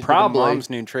Connected probably, to the mom's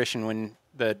nutrition when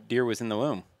the deer was in the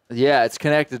womb. Yeah, it's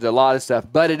connected to a lot of stuff,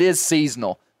 but it is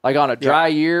seasonal. Like on a dry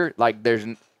year, like there's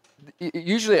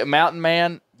usually a Mountain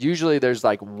Man. Usually there's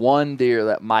like one deer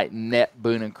that might net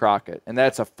Boone and Crockett, and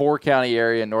that's a 4-county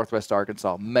area in northwest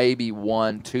Arkansas. Maybe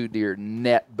 1-2 deer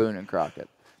net Boone and Crockett.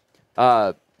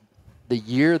 The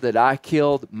year that I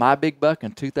killed my big buck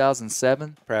in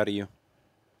 2007, Proud of you.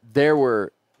 there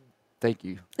were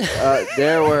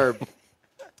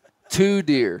 2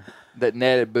 deer that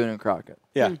netted Boone and Crockett.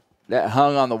 Yeah. That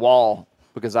hung on the wall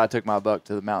because I took my buck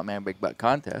to the Mountain Man Big Buck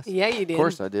contest. Yeah, you did. Of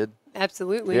course I did.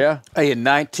 Absolutely. Yeah. Hey, in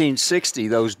 1960,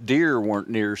 those deer weren't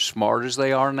near as smart as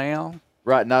they are now.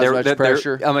 Right, not as much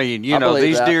pressure. I mean, I believe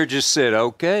these that. deer just said,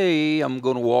 okay, I'm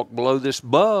going to walk below this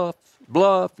bluff.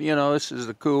 This is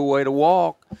the cool way to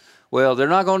walk. Well, they're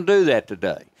not going to do that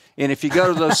today. And if you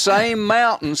go to those same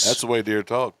mountains, That's the way deer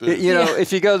talk, too.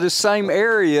 if you go to the same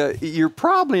area, you're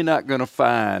probably not going to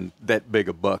find that big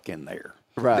a buck in there.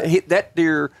 Right. That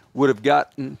deer would have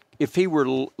gotten, if he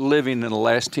were living in the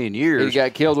last 10 years. He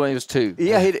got killed when he was 2.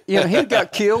 Yeah, he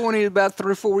got killed when he was about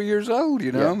 3 or 4 years old,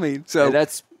 Yeah. I mean, so.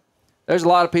 And there's a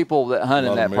lot of people that hunt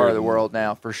in A lot that of part of the American- world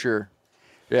now, for sure.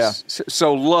 Yeah.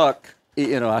 So luck,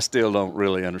 I still don't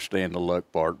really understand the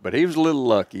luck part, but he was a little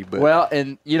lucky. But Well,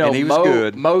 and And he was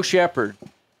good. Mo Shepherd,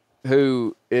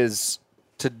 who is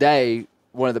today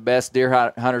one of the best deer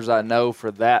hunters I know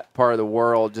for that part of the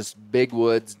world, just big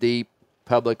woods, deep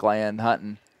public land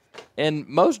hunting. And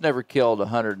Mo's never killed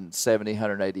 170,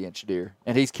 180-inch deer.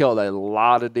 And he's killed a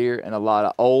lot of deer and a lot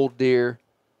of old deer.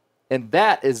 And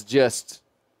that is just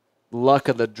luck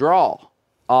of the draw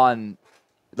on,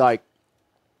 like,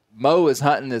 Mo is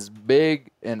hunting as big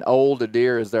and old a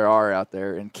deer as there are out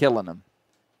there and killing them.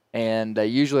 And they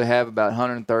usually have about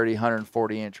 130,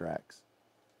 140-inch racks.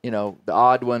 The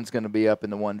odd one's going to be up in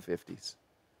the 150s.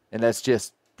 And that's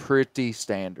just pretty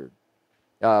standard.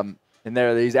 And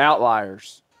there are these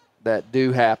outliers that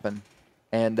do happen.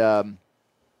 And,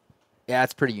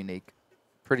 it's pretty unique.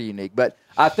 Pretty unique. But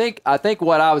I think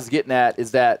what I was getting at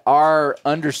is that our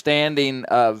understanding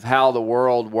of how the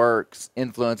world works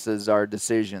influences our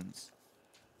decisions,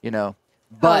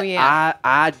 But yeah.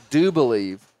 I do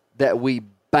believe that we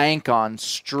bank on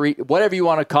whatever you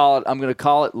want to call it. I'm going to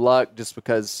call it luck just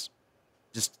because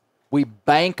we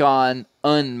bank on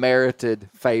unmerited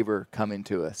favor coming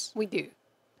to us. We do.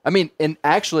 I mean, and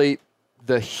actually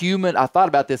I thought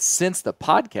about this since the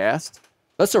podcast.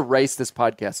 Let's erase this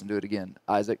podcast and do it again,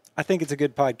 Isaac. I think it's a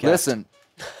good podcast. Listen,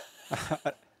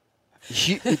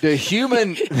 the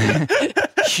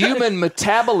human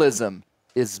metabolism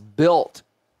is built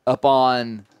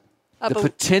upon the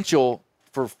potential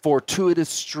for fortuitous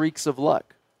streaks of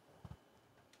luck.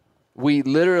 We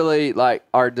literally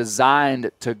are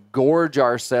designed to gorge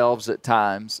ourselves at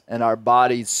times, and our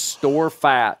bodies store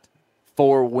fat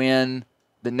for when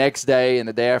the next day and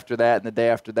the day after that and the day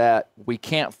after that we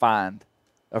can't find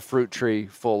a fruit tree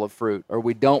full of fruit, or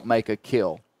we don't make a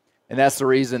kill. And that's the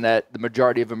reason that the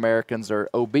majority of Americans are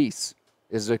obese,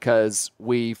 is because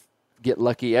we get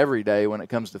lucky every day when it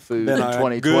comes to food in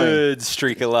 2020. Good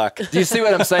streak of luck. Do you see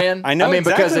what I'm saying? I know because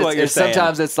exactly what you're saying.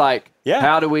 Sometimes it's like, Yeah.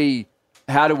 how do we,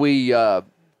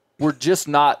 we're just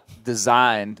not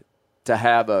designed to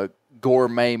have a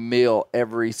gourmet meal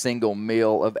every single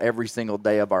meal of every single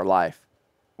day of our life.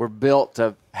 We're built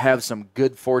to have some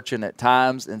good fortune at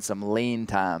times and some lean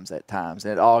times at times,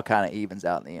 and it all kind of evens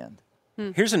out in the end.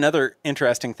 Here's another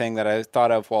interesting thing that I thought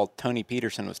of while Tony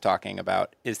Peterson was talking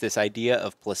about is this idea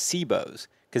of placebos.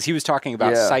 Because he was talking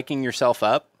about psyching yourself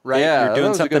up, right? Yeah, You're that doing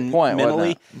was a good something point, wasn't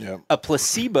mentally. it? Yep. A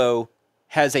placebo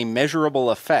has a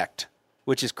measurable effect,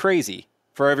 which is crazy.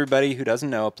 For everybody who doesn't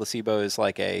know, a placebo is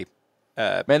like a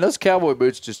Man, those cowboy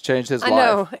boots just changed his life.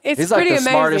 know. It's He's like pretty the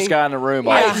smartest amazing. guy in the room.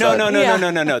 Yeah. all of a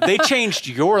sudden. No. They changed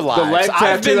your lives. leg I've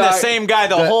tattoo been the guy- same guy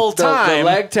the whole time. The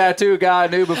leg tattoo guy I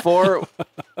knew before.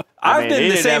 I've been he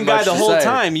the didn't same have guy much the to whole say.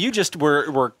 time. You just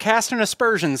were casting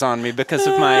aspersions on me because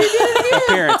of my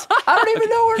appearance. I don't even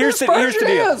know where Here's this the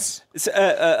deal. is. It's,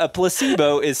 a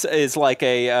placebo is like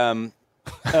a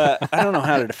I don't know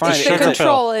how to define It's it. the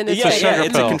control in its Yeah, taste.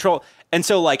 it's a pill. control. And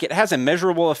so, it has a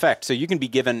measurable effect. So you can be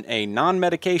given a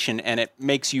non-medication, and it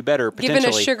makes you better potentially.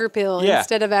 Given a sugar pill Yeah.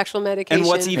 instead of actual medication. And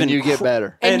what's even And you get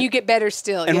better. And you get better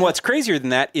still. And yeah. what's crazier than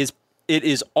that is it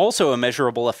is also a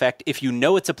measurable effect if you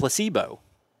know it's a placebo,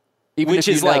 Even which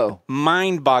if is you know.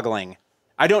 mind-boggling.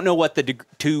 I don't know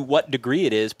to what degree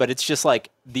it is, but it's just like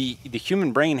the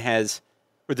human brain has,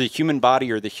 or the human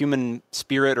body, or the human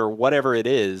spirit, or whatever it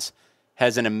is,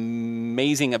 has an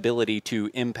amazing ability to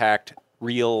impact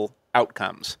real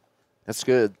outcomes. That's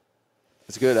good.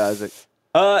 That's good, Isaac.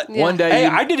 Yeah. One day, Hey, you,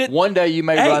 I did it. One day you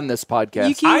may Hey, run this podcast.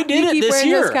 you keep- I did it keep this wearing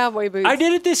year. those cowboy boots. I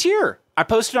did it this year. I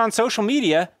posted on social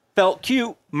media, felt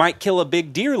cute, might kill a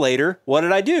big deer later. What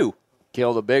did I do?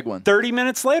 Killed a big one. 30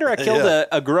 minutes later, I killed Yeah.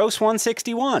 a gross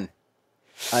 161.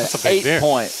 That's a big 8 deer.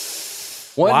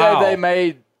 point. One Wow. day they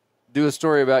may do a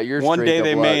story about your One streak day of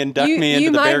they luck. may induct me into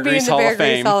you the might Bear be Grease in the Hall Bear of Grease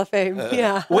Fame. Hall of Fame.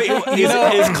 Yeah. Wait,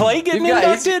 is Clay getting You've got-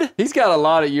 inducted? he's got a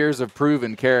lot of years of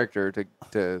proven character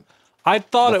to I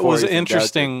thought it before was he's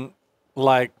interesting,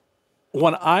 like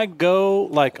when I go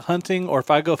hunting or if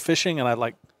I go fishing and I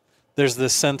there's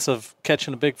this sense of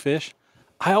catching a big fish.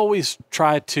 I always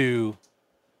try to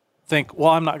think, well,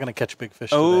 I'm not going to catch a big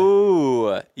fish today.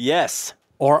 Oh, yes.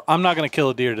 Or I'm not going to kill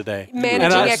a deer today.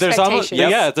 Managing There's almost,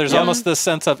 expectations. there's almost this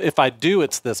sense of if I do,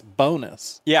 it's this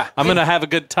bonus. Yeah. I'm going to have a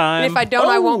good time. And if I don't,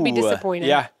 I won't be Oh, disappointed.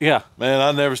 Yeah. Man,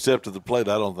 I never stepped to the plate.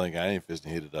 I don't think I ain't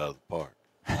fishing hit it out of the park.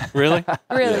 Really?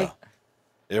 Really. Yeah.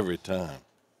 Every time.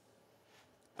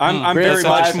 I'm very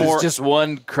much more. just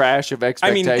one crash of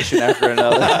expectation after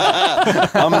another.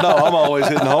 I'm always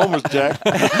hitting homers, Jack.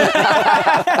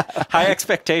 high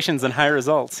expectations and high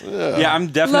results. Yeah, I'm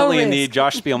definitely in the risk.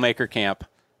 Josh Spielmaker camp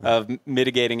of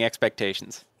mitigating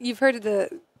expectations. You've heard of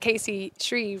the Casey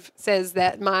Shreve says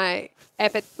that my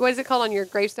what is it called on your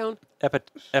gravestone?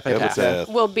 Epitaph. Epitaph.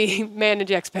 Will be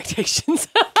manage expectations.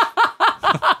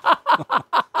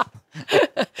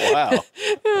 Wow.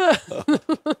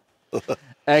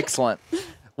 Excellent.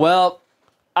 Well,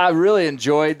 I really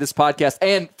enjoyed this podcast.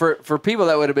 And for people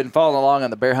that would have been following along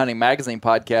on the Bear Hunting Magazine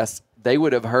podcast, they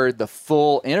would have heard the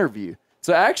full interview.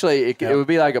 So actually, it would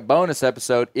be like a bonus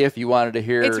episode if you wanted to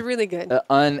hear It's really good. the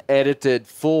unedited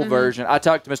full version. I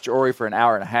talked to Mr. Ori for an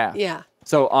hour and a half. Yeah.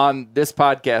 So on this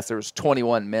podcast, there was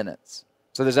 21 minutes.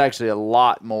 So there's actually a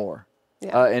lot more.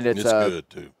 Yeah. And it's It's good,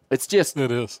 too. It's just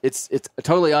It is. It's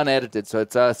totally unedited, so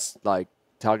it's us like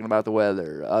talking about the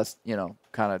weather, us,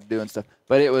 kind of doing stuff.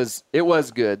 But it was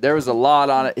good. There was a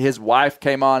lot on it. His wife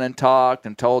came on and talked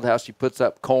and told how she puts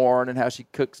up corn and how she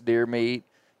cooks deer meat,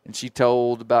 and she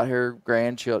told about her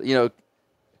grandchildren.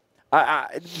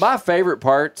 My favorite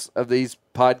parts of these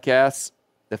podcasts,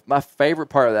 my favorite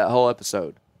part of that whole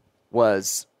episode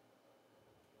was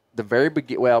the very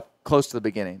close to the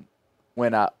beginning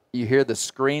when you hear the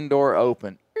screen door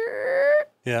open.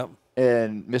 Yeah.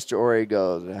 And Mr. Ori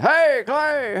goes, "Hey,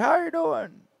 Clay, how you doing?"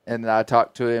 And then I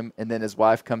talk to him, and then his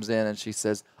wife comes in, and she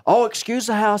says, "Oh, excuse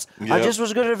the house. I Yep. just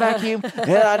was going to vacuum,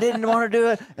 and I didn't want to do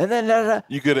it." And then,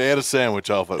 You could have had a sandwich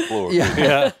off that floor. yeah.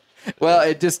 Yeah. Well,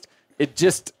 it just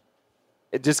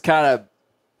kind of,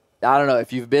 I don't know.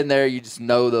 If you've been there, you just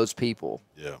know those people,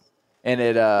 Yeah. and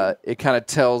it kind of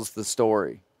tells the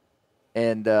story.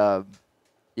 And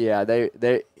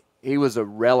he was a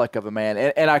relic of a man,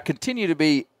 and I continue to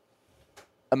be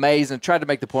amazed and tried to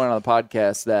make the point on the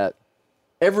podcast that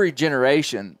every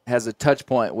generation has a touch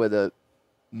point with a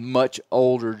much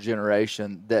older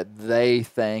generation that they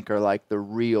think are like the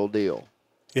real deal.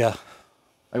 Yeah.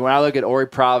 Like when I look at Ori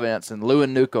Province and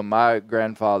Lewin Newcomb, my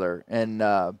grandfather, and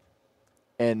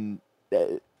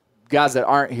guys that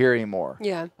aren't here anymore.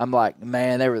 Yeah. I'm like,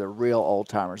 man, they were the real old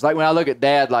timers. Like when I look at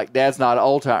Dad, like Dad's not an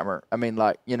old timer. I mean,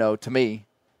 like, to me,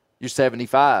 you're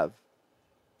 75,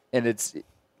 and it's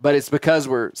because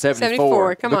we're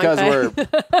 74. Come on, because Clay.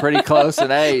 we're pretty close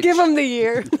in age. Give them the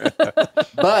year.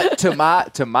 But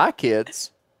to my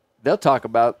kids, they'll talk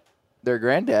about their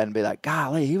granddad and be like,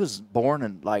 "Golly, he was born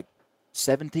in like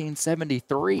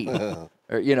 1773,"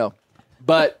 or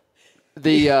But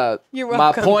the You're my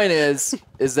welcome. point is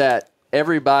that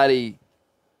everybody.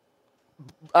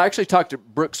 I actually talked to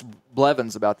Brooks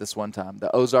Blevins about this one time,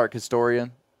 the Ozark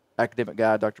historian, academic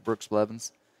guy, Dr. Brooks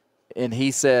Blevins. And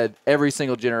he said every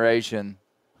single generation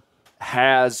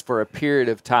has, for a period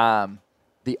of time,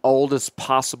 the oldest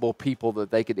possible people that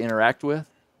they could interact with.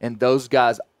 And those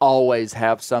guys always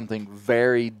have something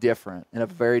very different and a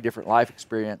very different life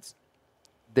experience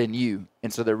than you.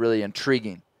 And so they're really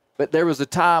intriguing. But there was a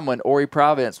time when Ori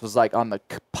Province was like on the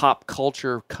pop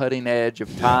culture cutting edge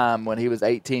of time when he was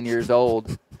 18 years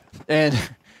old. And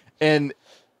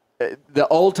the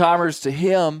old timers to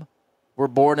him were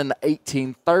born in the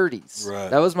 1830s. Right.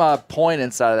 That was my point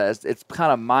inside of that. It's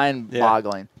kind of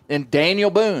mind-boggling. And Daniel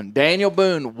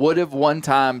Boone would have one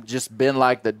time just been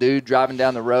like the dude driving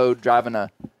down the road, driving a,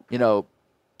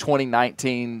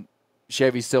 2019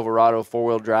 Chevy Silverado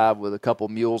 4-wheel drive with a couple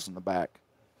mules in the back.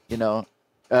 He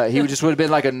just would have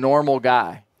been like a normal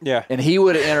guy. Yeah. And he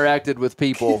would have interacted with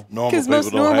people Because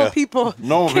most normal people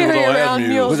normal people carry don't have around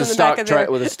mules. mules with a in the back stock of their...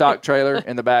 with a stock trailer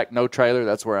in the back, no trailer.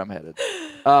 That's where I'm headed.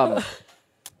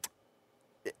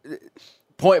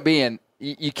 Point being,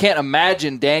 you can't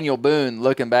imagine Daniel Boone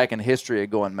looking back in history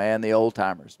and going, "Man, the old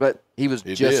timers." But he was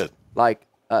He just did. like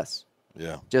us,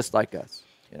 Yeah. just like us.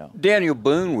 Daniel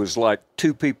Boone was like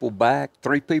 2 people back,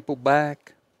 3 people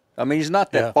back. I mean, he's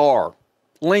not that Yeah. far.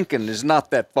 Lincoln is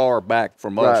not that far back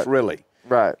from us, Right. really.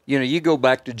 Right. You go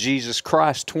back to Jesus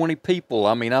Christ, 20 people.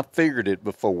 I mean, I figured it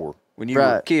before. When you were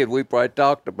a Right. kid, we probably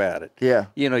talked about it. Yeah.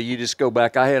 You just go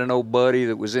back. I had an old buddy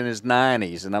that was in his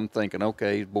 90s, and I'm thinking,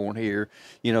 okay, he's born here.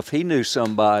 If he knew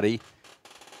somebody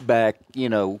back,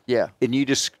 Yeah. and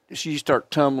you start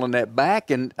tumbling that back,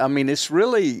 and I mean, it's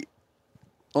really,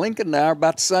 Lincoln and I are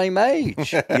about the same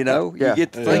age. You know, Yeah. you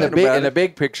get to in thinking the big, about in it. the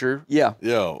big picture, Yeah,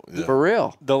 Yeah. for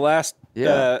real. The last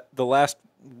Yeah. the last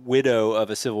widow of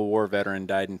a Civil War veteran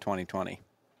died in 2020.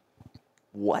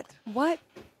 What? What?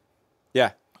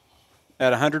 Yeah.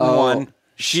 At 101. Oh.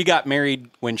 She got married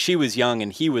when she was young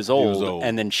and he was old, old.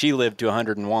 and then she lived to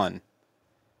 101.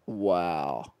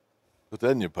 wow. Put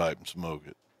that in your pipe and smoke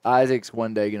it. Isaac's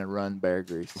one day going to run Bear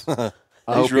Grease. I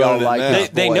He's hope y'all running it like now. his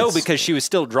They know voice. because she was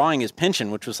still drawing his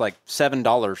pension, which was like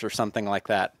 $7 or something like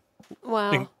that.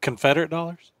 Wow. In Confederate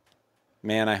dollars?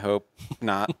 Man, I hope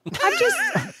not. I'm just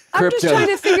Crypto. trying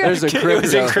to figure There's a out. It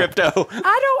was in crypto. crypto.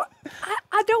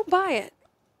 I don't buy it.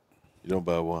 You don't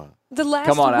buy wine. The last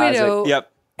Come on, widow. Yep.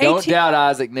 Don't 18 doubt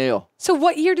Isaac Neal. So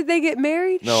what year did they get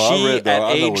married? No, I She, read that. at I know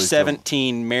what age he's talking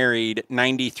 17, married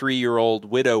 93-year-old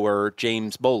widower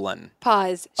James Bolin.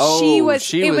 Pause. Oh,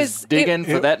 she was digging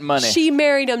for that money. She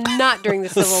married him not during the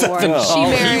Civil War. No. She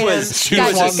married He was- him. she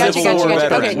was Gotcha, a gotcha, Civil gotcha, War gotcha.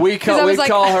 veteran. Okay. We 'Cause I call was like,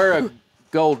 call her a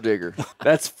gold digger.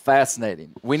 That's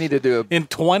fascinating. We need to do a In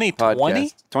 2020?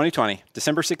 podcast. 2020,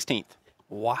 December 16th.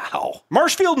 Wow.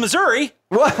 Marshfield, Missouri.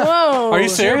 Whoa. Are you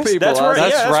serious? people, That's where,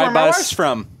 That's yeah, that's right where my by wife's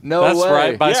from. No That's way.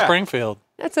 right by Yeah. Springfield.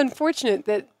 That's unfortunate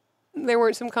that there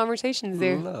weren't some conversations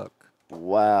there. Look.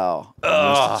 Wow.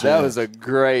 That was a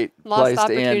great Lost place to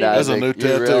end, opportunity. That's a Isaac. new You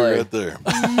tattoo really- right there.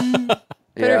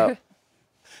 Yeah.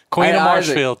 Queen Hey, of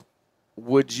Isaac. Marshfield.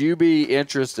 Would you be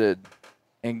interested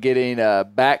in getting a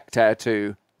back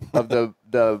tattoo of the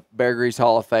Bear Grease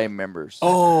Hall of Fame members?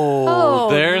 Oh,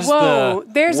 there's whoa.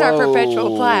 There's our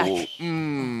perpetual plaque.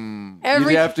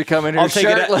 You'd have to come in here I'll take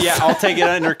it. shirtless. Yeah, I'll take it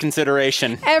under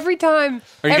consideration. Every time,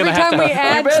 Are you every gonna have time to- we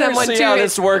add You better someone see to how it,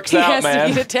 this works he out, has man.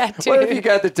 to get a tattoo. What if you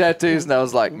got the tattoos and I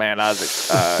was like, man,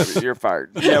 Isaac, you're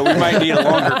fired. Yeah, we might need a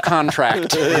longer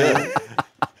contract.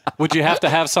 Would you have to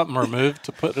have something removed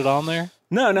to put it on there?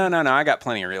 No. I got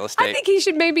plenty of real estate. I think he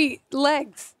should maybe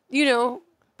legs. You know,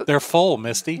 They're full,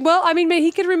 Misty. well, I mean, maybe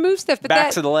he could remove stuff, but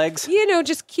Backs that, of the legs. you know,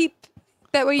 just keep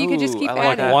that way. You could just Ooh, keep I like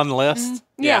adding. that. One list.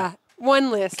 Yeah,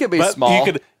 one list. It could be But small.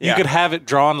 you could Yeah. have it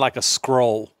drawn like a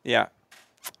scroll. Yeah,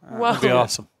 Whoa. That'd be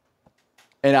awesome.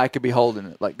 and I could be holding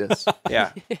it like this,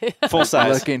 yeah. Full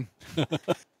size. looking. You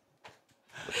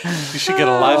should get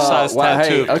a life-size wow,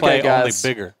 tattoo hey, of Clay, okay, only guys.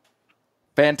 bigger.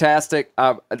 Fantastic.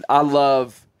 I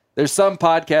love. There's some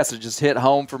podcasts that just hit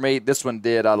home for me. This one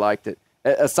did. I liked it.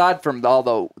 Aside from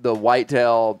all the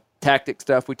whitetail tactic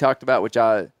stuff we talked about, which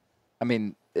I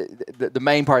mean, the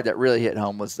main part that really hit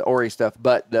home was the Ori stuff.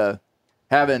 But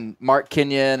having Mark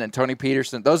Kenyon and Tony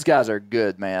Peterson, those guys are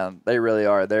good, man. They really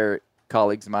are. They're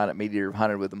colleagues of mine at Meat Eater.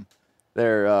 Hunted with them.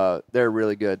 They're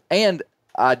really good. And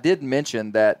I did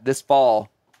mention that this fall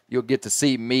you'll get to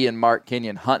see me and Mark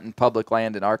Kenyon hunting public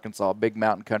land in Arkansas, big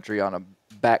mountain country on a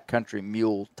backcountry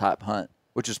mule type hunt,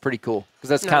 which is pretty cool because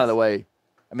that's kind of the way.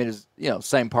 I mean, it's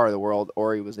same part of the world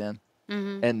Ori was in,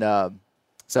 and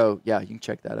so yeah, you can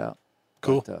check that out.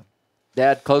 Cool. But,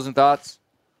 Dad, closing thoughts?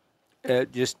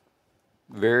 Just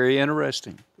very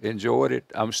interesting. Enjoyed it.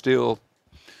 I'm still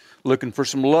looking for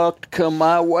some luck to come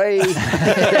my way.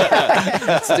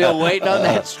 Still waiting on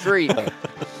that streak.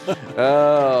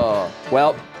 Oh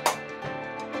well,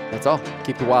 that's all.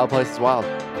 Keep the wild places wild.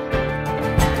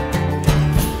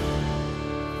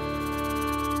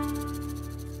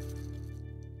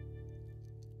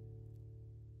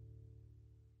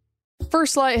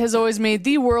 First Light has always made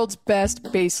the world's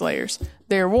best base layers.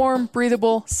 They are warm,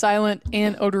 breathable, silent,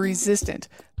 and odor resistant.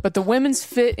 But the women's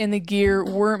fit and the gear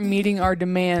weren't meeting our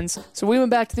demands, so we went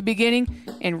back to the beginning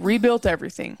and rebuilt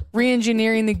everything.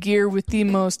 Re-engineering the gear with the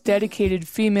most dedicated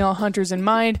female hunters in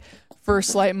mind,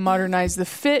 First Light modernized the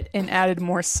fit and added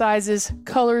more sizes,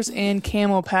 colors, and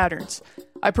camo patterns.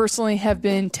 I personally have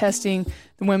been testing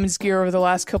the women's gear over the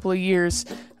last couple of years,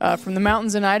 from the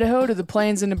mountains in Idaho to the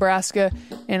plains in Nebraska,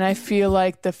 and I feel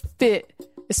like the fit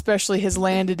especially has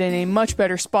landed in a much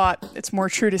better spot. It's more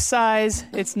true to size.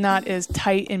 It's not as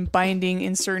tight and binding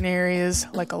in certain areas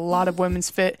like a lot of women's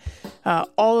fit.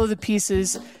 All of the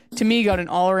pieces, to me, got an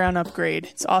all-around upgrade.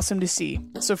 It's awesome to see.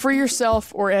 So for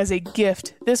yourself or as a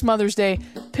gift this Mother's Day,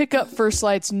 pick up First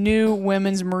Light's new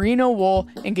women's merino wool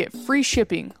and get free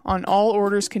shipping on all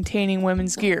orders containing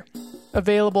women's gear.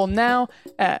 Available now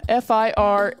at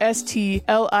FIRSTLITE.com.